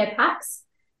aftercare packs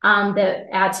that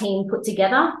our team put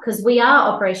together because we are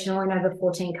operational in over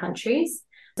 14 countries.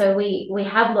 So we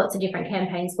have lots of different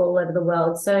campaigns for all over the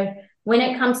world. So when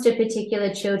it comes to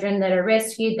particular children that are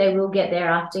rescued, they will get their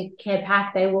aftercare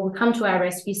pack. They will come to our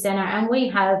rescue centre, and we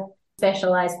have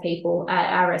specialised people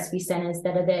at our rescue centres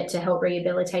that are there to help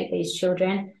rehabilitate these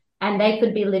children. And they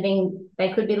could be living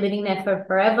there for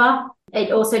forever.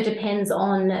 It also depends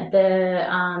on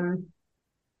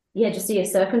just the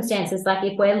circumstances. Like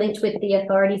if we're linked with the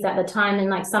authorities at the time, and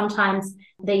like sometimes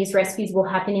these rescues will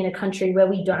happen in a country where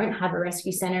we don't have a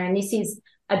rescue centre. And this is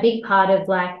a big part of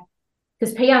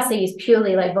because PRC is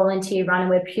purely like volunteer run, and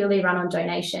we're purely run on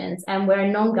donations, and we're a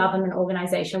non-government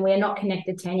organisation. We are not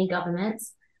connected to any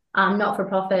governments, not for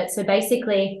profit. So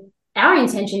basically, our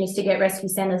intention is to get rescue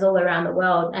centres all around the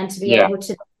world, and to be able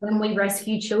to, when we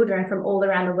rescue children from all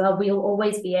around the world, we'll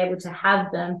always be able to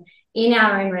have them in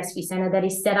our own rescue centre that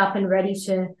is set up and ready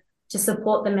to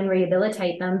support them and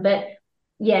rehabilitate them. But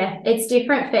yeah, it's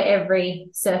different for every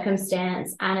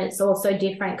circumstance, and it's also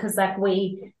different because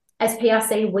we, as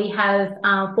PRC, we have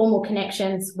formal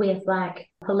connections with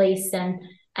police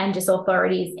and just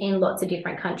authorities in lots of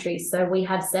different countries. So we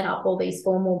have set up all these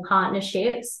formal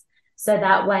partnerships. So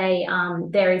that way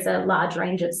there is a large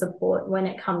range of support when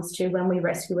it comes to when we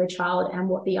rescue a child and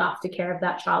what the aftercare of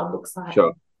that child looks like.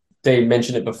 Sure. Dee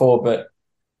mentioned it before, but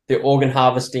the organ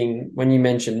harvesting, when you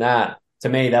mentioned that, to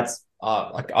me, that's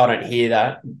I don't hear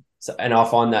that. So, and I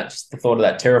find that just the thought of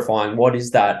that terrifying. What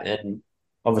is that? And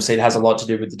obviously it has a lot to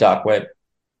do with the dark web.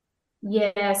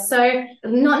 Yeah, so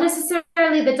not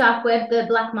necessarily the dark web, the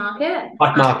black market.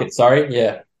 Black market, sorry,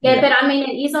 yeah. Yeah, but I mean,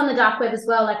 it is on the dark web as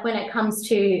well. Like when it comes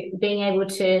to being able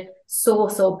to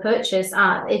source or purchase,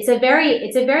 it's a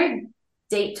very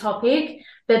deep topic.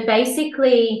 But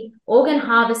basically, organ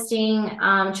harvesting,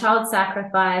 child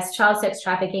sacrifice, child sex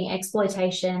trafficking,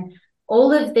 exploitation,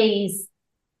 all of these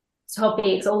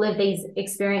topics, all of these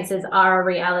experiences are a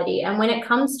reality. And when it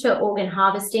comes to organ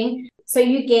harvesting, so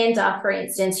Uganda, for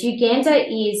instance, Uganda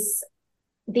is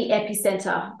the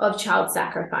epicenter of child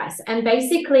sacrifice. And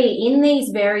basically in these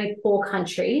very poor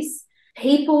countries,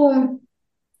 people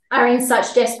are in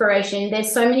such desperation.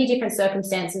 There's so many different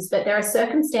circumstances, but there are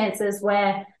circumstances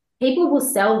where people will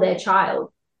sell their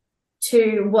child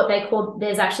to what they call,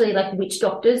 there's actually witch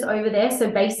doctors over there. So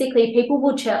basically people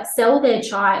will sell their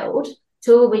child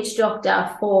to a witch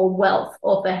doctor for wealth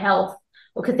or for health,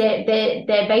 because they're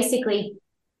basically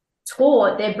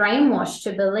taught, they're brainwashed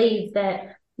to believe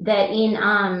that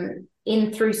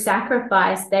in through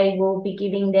sacrifice they will be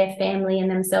giving their family and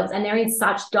themselves, and they're in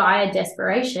such dire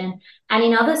desperation. And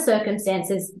in other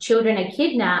circumstances, children are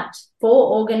kidnapped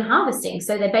for organ harvesting.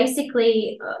 So they're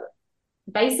basically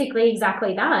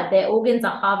exactly that. Their organs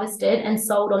are harvested and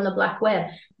sold on the black web,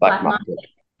 black market.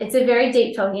 It's a very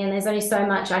deep topic, and there's only so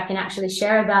much I can actually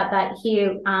share about that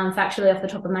here, factually off the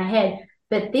top of my head.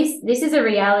 But this is a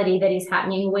reality that is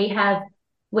happening. We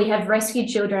have rescued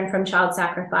children from child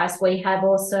sacrifice. We have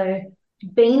also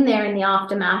been there in the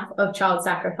aftermath of child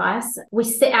sacrifice.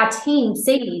 Our team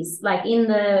sees, in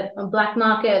the black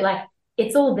market,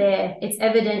 it's all there. It's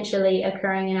evidentially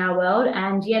occurring in our world.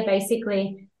 And yeah,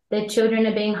 basically the children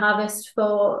are being harvested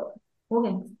for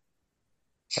organs.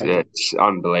 It's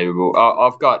unbelievable.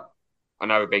 I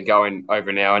know we've been going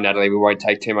over an hour, Natalie. We won't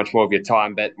take too much more of your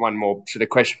time, but one more sort of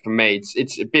question from me.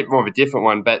 It's a bit more of a different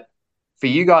one, but for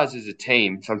you guys as a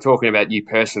team, so I'm talking about you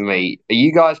personally, are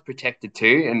you guys protected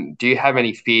too? And do you have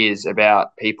any fears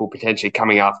about people potentially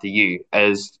coming after you,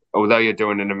 as although you're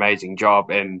doing an amazing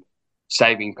job and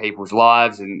saving people's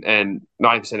lives, and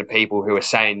 90% of people who are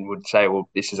sane would say, well,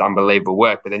 this is unbelievable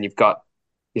work, but then you've got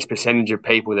this percentage of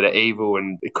people that are evil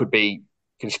and it could be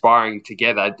conspiring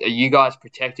together. Are you guys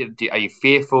protected? Are you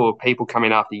fearful of people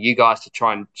coming after you guys to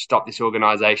try and stop this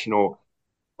organisation or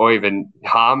even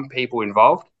harm people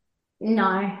involved?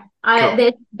 No,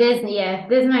 Cool. there's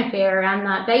no fear around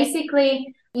that.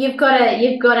 Basically, you've got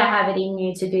to have it in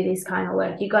you to do this kind of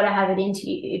work. You've got to have it into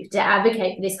you to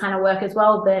advocate for this kind of work as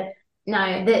well. But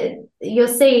no, you'll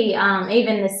see,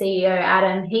 even the CEO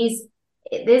Adam,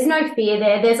 there's no fear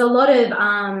there. There's a lot of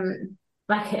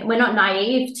we're not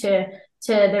naive to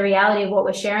to the reality of what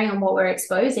we're sharing and what we're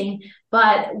exposing.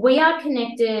 But we are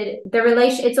connected.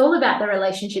 It's all about the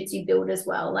relationships you build as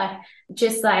well. Like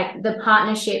just like the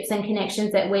partnerships and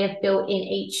connections that we have built in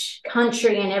each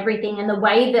country and everything, and the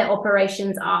way that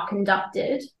operations are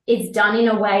conducted is done in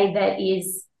a way that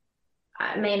is,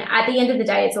 I mean, at the end of the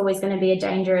day, it's always going to be a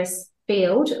dangerous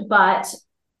field, but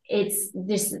it's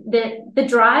this the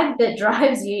drive that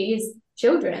drives you is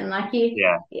children. Like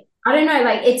I don't know,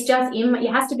 like it's just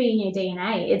it has to be in your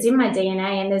DNA. It's in my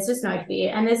DNA, and there's just no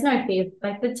fear. And there's no fear.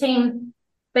 Like the team,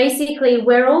 basically,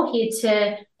 we're all here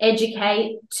to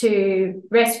educate, to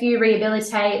rescue,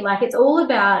 rehabilitate. Like it's all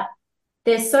about,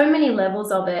 there's so many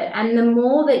levels of it. And the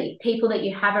more that people that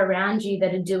you have around you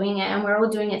that are doing it, and we're all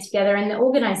doing it together, and the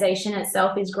organization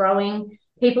itself is growing,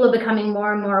 people are becoming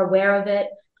more and more aware of it.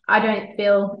 I don't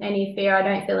feel any fear. I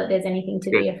don't feel that there's anything to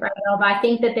be afraid of. I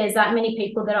think that there's that many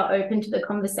people that are open to the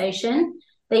conversation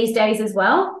these days as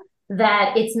well,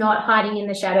 that it's not hiding in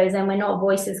the shadows, and we're not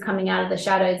voices coming out of the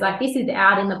shadows. Like this is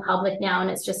out in the public now, and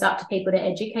it's just up to people to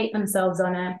educate themselves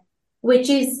on it, which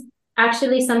is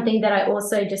actually something that I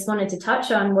also just wanted to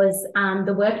touch on was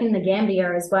the work in the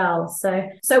Gambia as well. So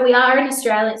we are in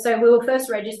Australia. So we were first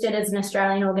registered as an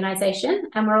Australian organisation,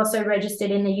 and we're also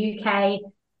registered in the UK,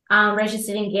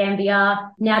 registered in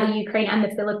Gambia, now the Ukraine and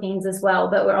the Philippines as well,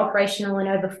 but we're operational in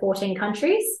over 14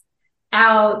 countries.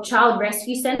 Our child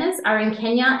rescue centres are in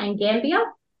Kenya and Gambia.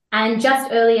 And just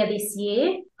earlier this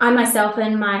year, I myself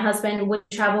and my husband, we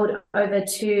travelled over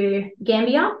to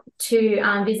Gambia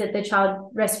to visit the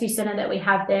child rescue centre that we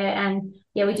have there. And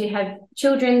yeah, we do have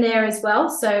children there as well.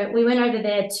 So we went over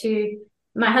there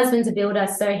my husband's a builder,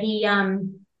 so he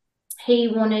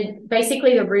wanted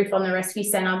basically the roof on the rescue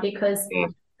centre, because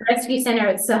the rescue centre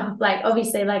itself, like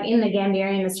obviously like in the Gambia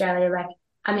and in Australia, like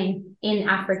I mean in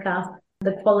Africa,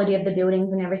 the quality of the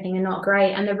buildings and everything are not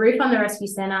great. And the roof on the rescue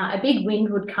centre, a big wind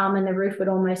would come and the roof would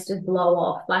almost just blow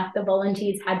off. Like the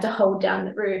volunteers had to hold down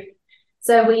the roof.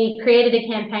 So we created a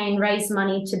campaign, raised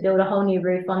money to build a whole new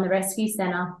roof on the rescue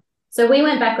centre. So we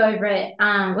went back over it.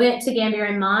 We went to Gambia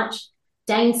in March.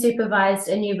 Dane supervised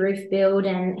a new roof build,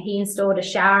 and he installed a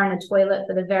shower and a toilet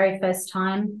for the very first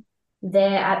time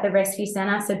there at the rescue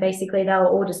centre. So basically they were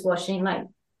all just washing. Like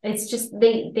it's just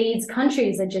these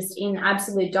countries are just in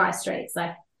absolute dire straits.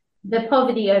 Like the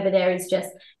poverty over there is just,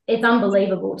 it's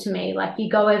unbelievable to me. Like you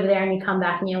go over there and you come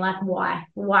back and you're like, why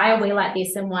are we like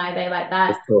this and why are they like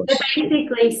that? But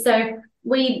basically, so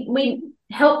we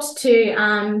helped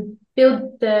to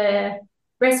build the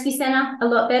rescue centre a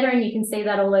lot better, and you can see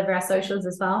that all over our socials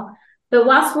as well. But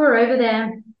whilst we were over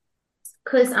there,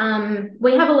 because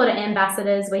we have a lot of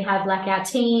ambassadors, we have like our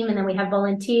team, and then we have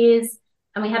volunteers,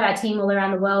 and we have our team all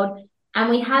around the world, and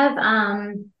we have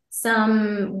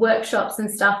some workshops and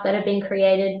stuff that have been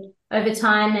created over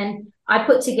time. And I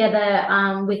put together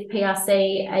with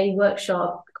PRC a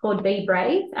workshop called Be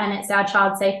Brave, and it's our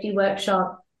child safety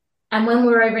workshop. And when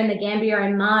we were over in the Gambia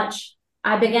in March,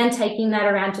 I began taking that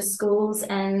around to schools,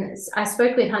 and I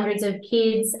spoke with hundreds of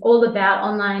kids all about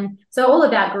online, so all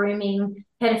about grooming,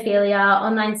 pedophilia,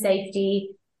 online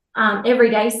safety,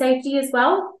 everyday safety as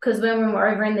well. Because when we were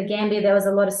over in the Gambia, there was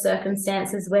a lot of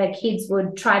circumstances where kids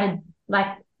would try to, like,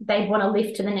 they'd want to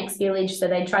lift to the next village, so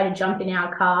they'd try to jump in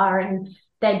our car, and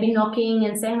they'd be knocking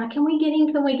and saying, like, can we get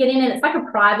in? Can we get in? And it's like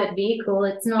a private vehicle.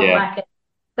 It's not like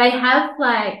they have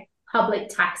like public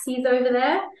taxis over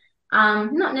there.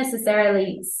 Not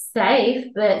necessarily safe,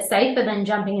 but safer than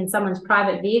jumping in someone's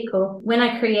private vehicle. When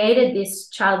I created this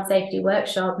child safety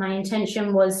workshop, my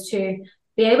intention was to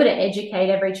be able to educate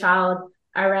every child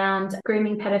around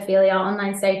grooming, pedophilia,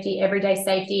 online safety, everyday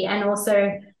safety, and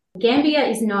also Gambia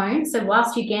is known. So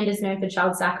whilst Uganda is known for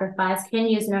child sacrifice,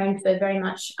 Kenya is known for very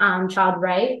much child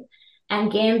rape,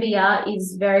 and Gambia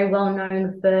is very well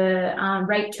known for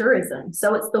rape tourism.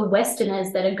 So it's the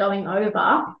Westerners that are going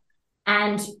over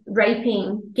and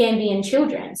raping Gambian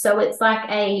children. So it's like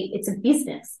it's a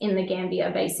business in the Gambia,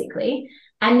 basically.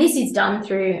 And this is done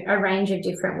through a range of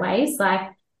different ways. Like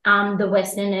the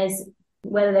Westerners,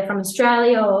 whether they're from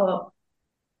Australia or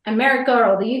America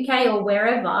or the UK or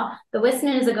wherever, the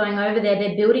Westerners are going over there.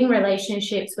 They're building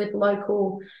relationships with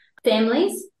local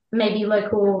families, maybe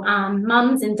local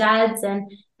mums and dads,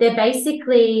 and they're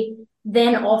basically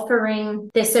then offering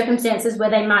their circumstances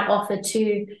where they might offer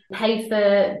to pay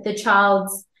for the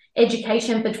child's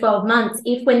education for 12 months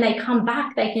if when they come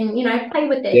back they can, play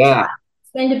with their child,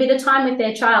 spend a bit of time with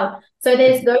their child. So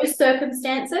there's those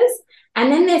circumstances.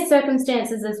 And then there's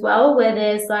circumstances as well where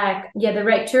there's like, the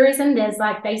rape tourism, there's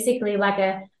like basically like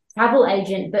a travel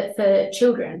agent, but for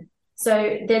children.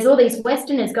 So there's all these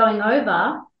Westerners going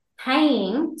over,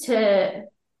 paying to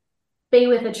be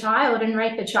with a child and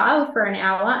rape a child for an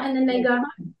hour, and then they go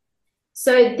home.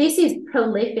 So this is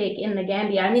prolific in the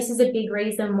Gambia, and this is a big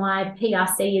reason why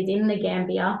PRC is in the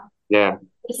Gambia. Yeah.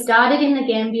 It started in the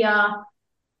Gambia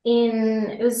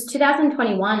it was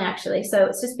 2021 actually, so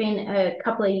it's just been a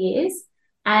couple of years.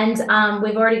 And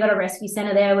we've already got a rescue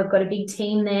centre there. We've got a big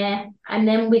team there. And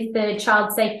then with the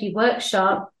child safety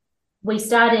workshop, we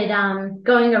started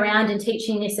going around and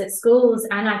teaching this at schools.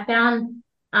 And I found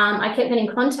I kept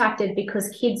getting contacted because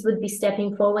kids would be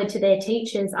stepping forward to their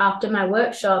teachers after my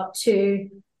workshop to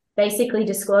basically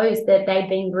disclose that they'd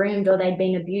been groomed or they'd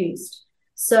been abused.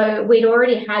 So we'd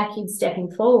already had kids stepping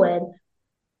forward.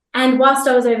 And whilst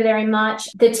I was over there in March,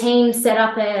 the team and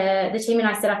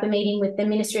I set up a meeting with the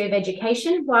Ministry of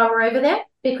Education while we're over there,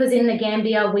 because in the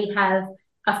Gambia, we have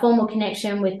a formal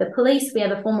connection with the police. We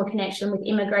have a formal connection with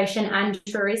immigration and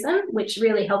tourism, which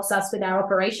really helps us with our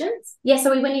operations. Yeah,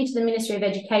 so we went into the Ministry of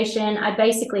Education. I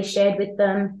basically shared with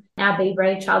them our Be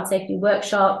Brave Child Safety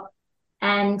Workshop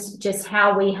and just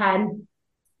how we had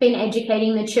been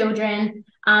educating the children.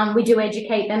 We do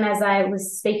educate them, as I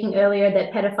was speaking earlier,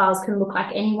 that pedophiles can look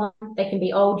like anyone. They can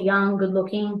be old, young, good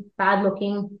looking, bad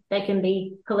looking. They can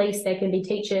be police, they can be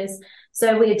teachers.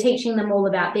 So we are teaching them all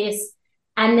about this.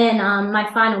 And then my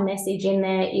final message in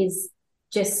there is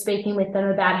just speaking with them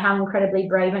about how incredibly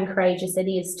brave and courageous it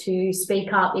is to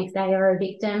speak up if they are a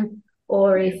victim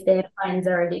or if their friends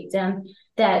are a victim,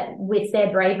 that with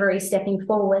their bravery stepping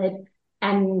forward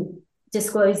and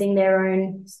disclosing their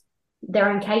own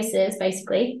cases,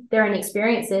 basically, their own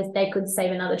experiences, they could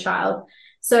save another child.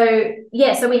 So,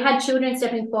 yeah, so we had children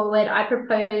stepping forward. I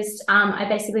proposed, I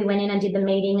basically went in and did the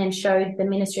meeting and showed the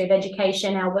Ministry of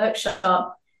Education our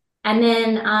workshop. And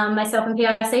then myself and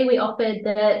PRC, we offered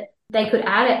that they could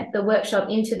add the workshop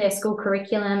into their school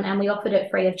curriculum, and we offered it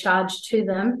free of charge to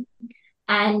them.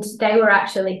 And they were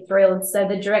actually thrilled. So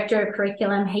the director of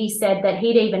curriculum, he said that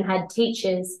he'd even had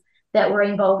teachers that were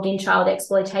involved in child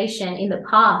exploitation in the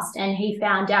past, and he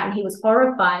found out and he was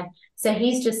horrified. So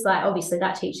he's just like, obviously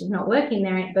that teacher's not working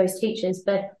there, those teachers,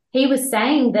 but he was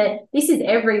saying that this is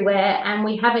everywhere and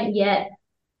we haven't yet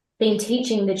been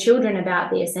teaching the children about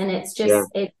this. And it's just,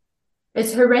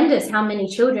 it's horrendous how many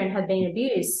children have been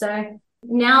abused. So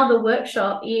now the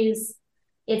workshop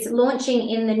it's launching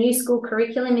in the new school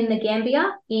curriculum in the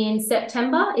Gambia in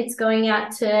September. It's going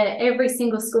out to every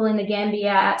single school in the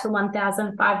Gambia, out to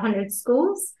 1,500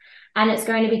 schools, and it's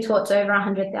going to be taught to over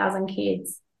 100,000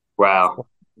 kids. Wow.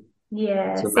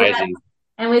 Yeah. It's amazing.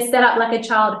 And we've set up like a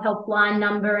child helpline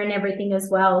number and everything as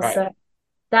well. Right. So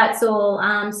that's all.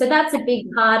 So that's a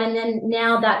big part. And then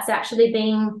now that's actually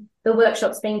the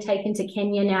workshop's being taken to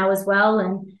Kenya now as well.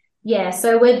 And yeah,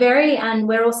 so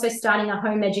we're also starting a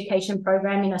home education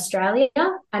program in Australia,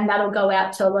 and that'll go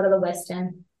out to a lot of the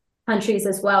Western countries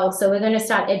as well. So we're going to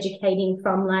start educating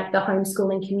from like the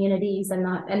homeschooling communities and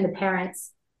the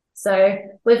parents. So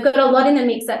we've got a lot in the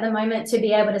mix at the moment to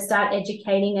be able to start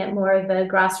educating at more of a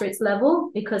grassroots level,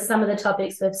 because some of the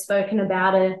topics we've spoken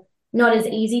about are not as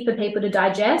easy for people to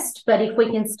digest. But if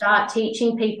we can start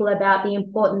teaching people about the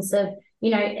importance of,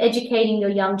 educating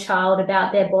your young child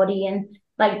about their body and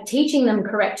like teaching them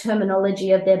correct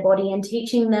terminology of their body and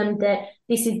teaching them that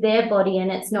this is their body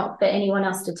and it's not for anyone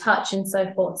else to touch and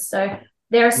so forth. So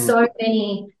there are so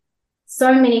many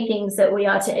things that we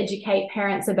are to educate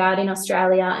parents about in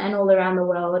Australia and all around the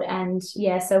world. And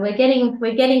yeah, so we're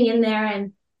getting in there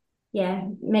and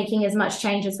making as much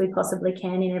change as we possibly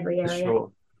can in every area.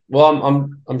 Sure.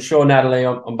 Well, I'm sure, Natalie,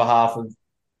 on behalf of,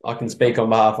 I can speak on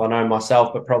behalf, I know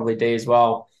myself, but probably Dee as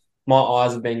well, my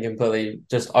eyes have been completely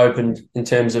just opened in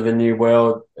terms of a new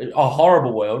world, a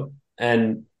horrible world,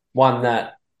 and one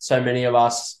that so many of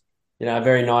us, are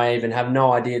very naive and have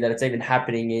no idea that it's even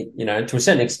happening, to a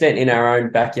certain extent in our own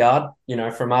backyard.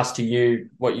 From us to you,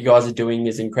 what you guys are doing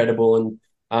is incredible.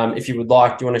 And if you would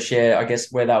like, do you want to share, I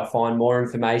guess, where they'll find more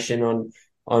information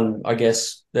on I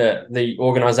guess, the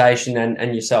organisation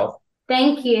and yourself?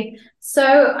 Thank you.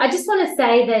 So I just want to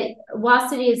say that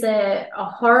whilst it is a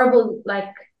horrible,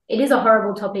 it is a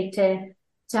horrible topic to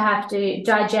have to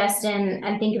digest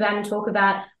and think about and talk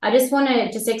about, I just want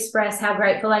to just express how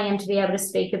grateful I am to be able to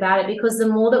speak about it, because the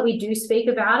more that we do speak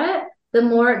about it, the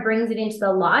more it brings it into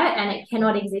the light and it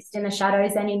cannot exist in the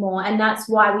shadows anymore. And that's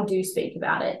why we do speak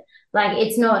about it.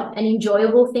 It's not an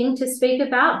enjoyable thing to speak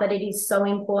about, but it is so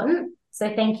important.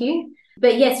 So thank you.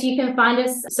 But yes, you can find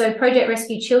us, so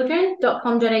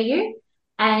projectrescuechildren.com.au.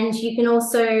 And you can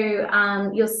also,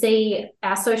 you'll see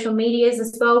our social medias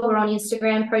as well. We're on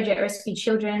Instagram, Project Rescue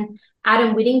Children.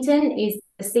 Adam Whittington is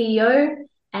the CEO,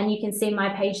 and you can see my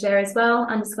page there as well,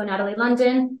 _Natalie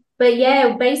London. But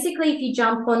yeah, basically, if you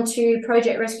jump onto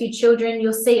Project Rescue Children,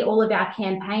 you'll see all of our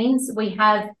campaigns. We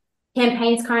have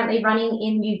campaigns currently running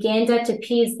in Uganda to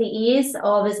pierce the ears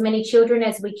of as many children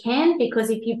as we can,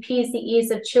 because if you pierce the ears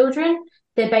of children,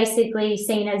 they're basically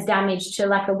seen as damage to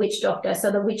like a witch doctor. So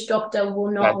the witch doctor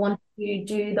will not want to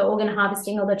do the organ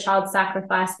harvesting or the child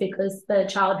sacrifice because the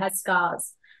child has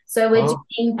scars. So we're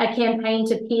doing a campaign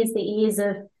to pierce the ears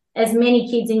of as many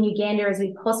kids in Uganda as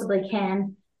we possibly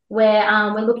can.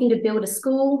 Where we're looking to build a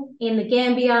school in the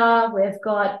Gambia. We've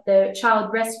got the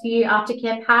child rescue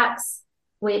aftercare packs,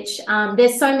 which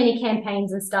there's so many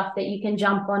campaigns and stuff that you can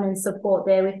jump on and support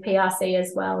there with PRC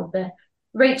as well. But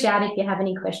reach out if you have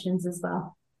any questions as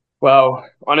well. Well,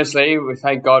 honestly, we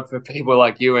thank God for people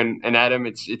like you and Adam.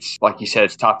 It's like you said,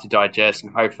 it's tough to digest,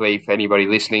 and hopefully for anybody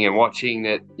listening and watching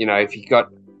that, if you've got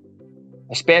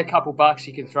a spare couple bucks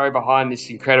you can throw behind this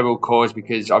incredible cause,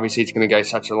 because obviously it's going to go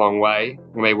such a long way.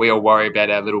 I mean, we all worry about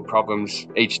our little problems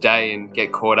each day and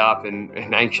get caught up and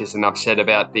anxious and upset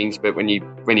about things. But when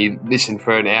you listen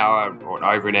for an hour or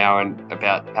over an hour and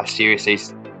about how serious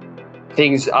these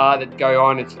things are that go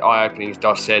on, it's eye-opening, as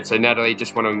Doss said. So Natalie,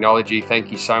 just want to acknowledge you.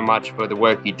 Thank you so much for the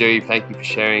work you do. Thank you for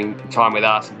sharing time with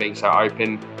us and being so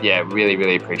open. Yeah, really,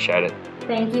 really appreciate it.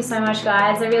 Thank you so much,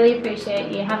 guys. I really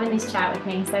appreciate you having this chat with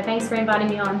me. So thanks for inviting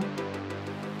me on.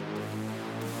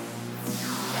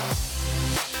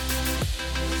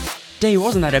 D,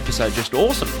 wasn't that episode just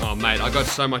awesome? Oh, mate, I got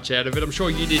so much out of it. I'm sure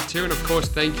you did too. And of course,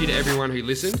 thank you to everyone who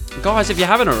listened. Guys, if you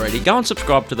haven't already, go and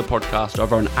subscribe to the podcast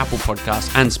over on Apple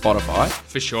Podcasts and Spotify.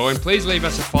 For sure. And please leave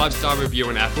us a 5-star review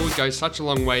on Apple. It goes such a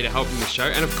long way to helping the show.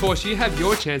 And of cour_ you have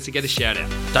your chance to get a shout out.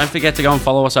 Don't forget to go and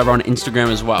follow us over on Instagram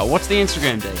as well. What's the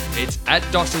Instagram, D? It's at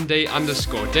 @DossandD_.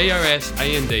 DOSANDD_.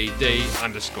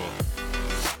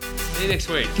 See you next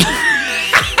week.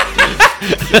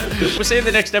 We'll see you in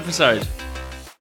the next episode.